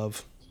with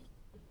love.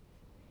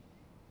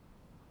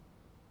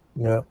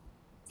 Yeah.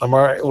 I'm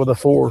all right with a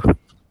 4.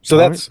 So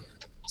that's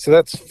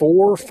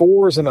 4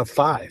 4s and a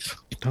 5.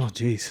 Oh,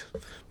 geez.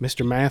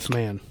 Mr. Math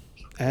Man.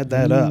 Add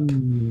that up.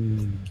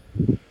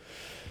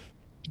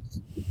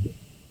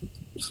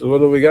 So what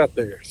do we got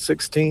there?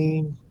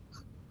 16,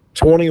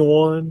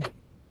 21.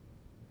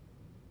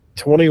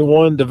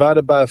 21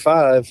 divided by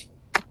 5.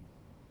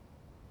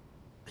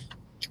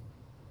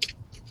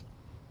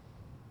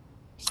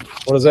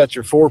 What is that,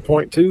 your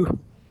 4.2?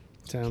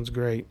 Sounds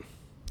great.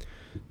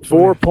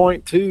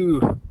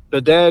 4.2,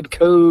 the Dad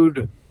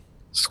Code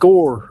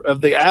score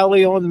of the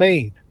Alley on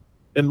Main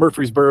in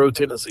Murfreesboro,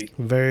 Tennessee.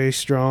 Very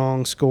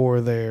strong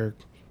score there.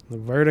 The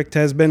verdict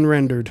has been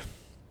rendered.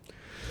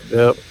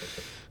 Yep.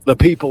 The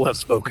people have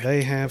spoken.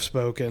 They have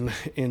spoken,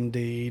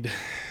 indeed.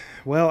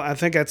 Well, I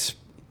think that's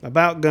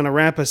about going to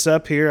wrap us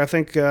up here. I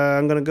think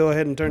I'm going to go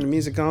ahead and turn the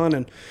music on,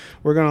 and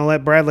we're going to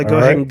let Bradley go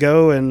ahead and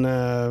go,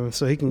 and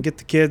so he can get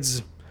the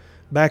kids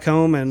back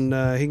home and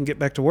he can get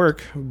back to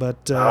work.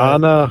 But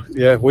no.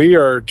 Yeah, we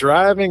are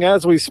driving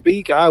as we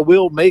speak. I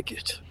will make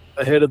it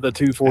ahead of the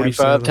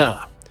 2:45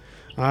 time.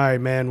 All right,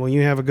 man. Well,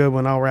 you have a good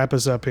one. I'll wrap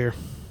us up here.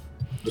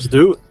 Let's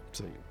do it.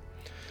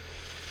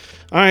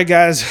 All right,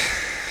 guys.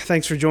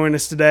 Thanks for joining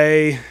us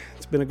today.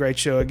 It's been a great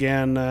show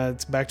again.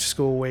 It's back to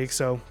school week,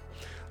 so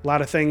a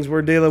lot of things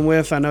we're dealing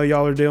with. I know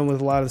y'all are dealing with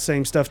a lot of the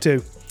same stuff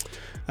too.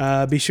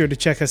 Be sure to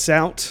check us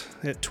out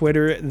at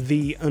Twitter,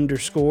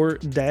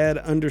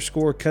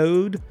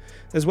 @the_dad_code,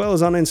 as well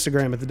as on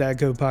Instagram at the Dad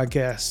Code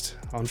Podcast,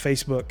 on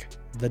Facebook,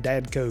 the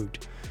Dad Code.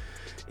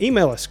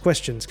 Email us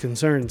questions,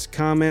 concerns,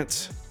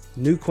 comments,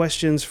 new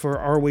questions for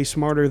Are We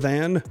Smarter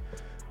Than,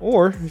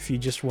 or if you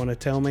just want to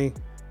tell me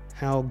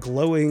how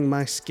glowing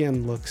my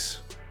skin looks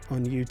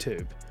on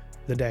YouTube,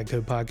 the Dad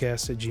Code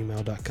Podcast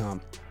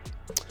 @gmail.com.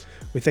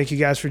 We thank you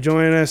guys for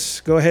joining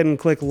us. Go ahead and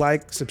click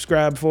like,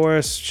 subscribe for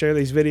us, share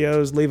these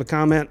videos, leave a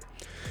comment.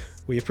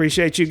 We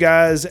appreciate you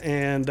guys,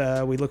 and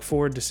we look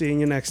forward to seeing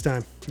you next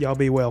time. Y'all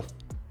be well.